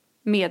 Nej.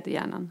 Med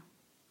hjärnan.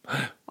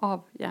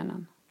 Av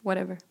hjärnan.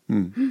 Whatever.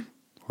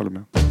 Håller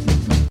med.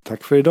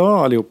 Tack för idag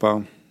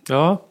allihopa.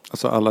 Ja.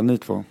 Alltså alla ni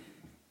två.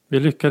 Vi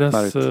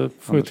lyckades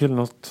få till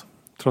något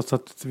trots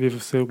att vi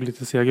såg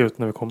lite sega ut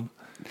när vi kom.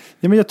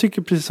 Ja, men jag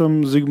tycker precis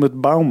som Zygmunt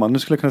Bauman. Nu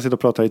skulle jag kunna sitta och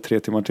prata i 3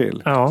 timmar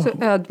till. Ja.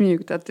 Så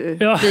ödmjukt att du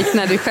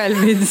liknar dig själv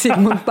vid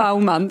Zygmunt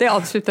Bauman. Det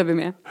avslutar vi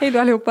med. Hej då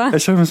allihopa.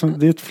 Jag känner mig som,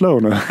 det är ett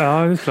flow nu. Ja,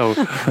 det är ett flow.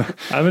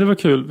 Men det var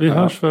kul. Vi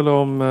hörs väl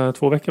om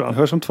 2 veckor, va? Vi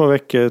hörs om 2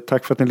 veckor.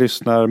 Tack för att ni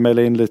lyssnar.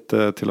 Maila in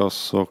lite till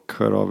oss och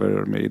hör av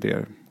er med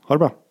idéer. Ha det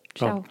bra.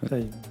 Ciao.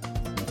 Hej.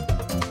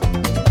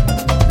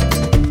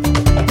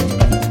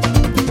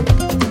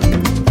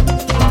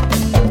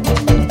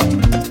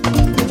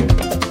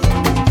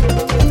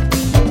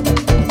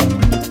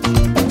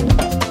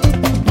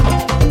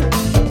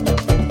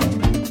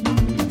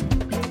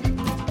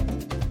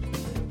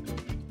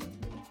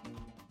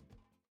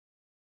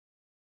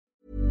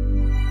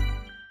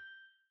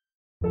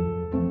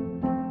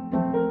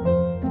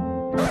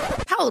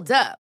 Hold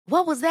up.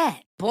 What was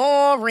that?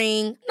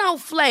 Boring. No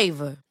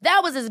flavor.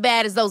 That was as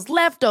bad as those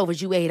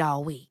leftovers you ate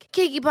all week.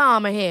 Keke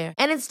Palmer here,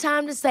 and it's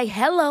time to say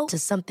hello to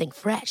something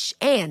fresh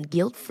and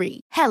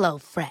guilt-free. Hello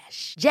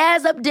Fresh.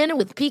 Jazz up dinner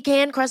with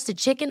pecan-crusted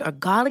chicken or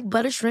garlic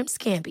butter shrimp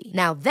scampi.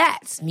 Now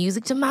that's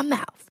music to my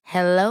mouth.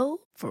 Hello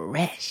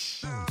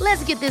Fresh.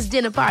 Let's get this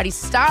dinner party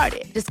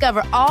started.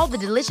 Discover all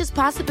the delicious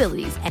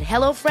possibilities at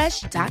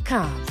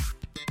hellofresh.com.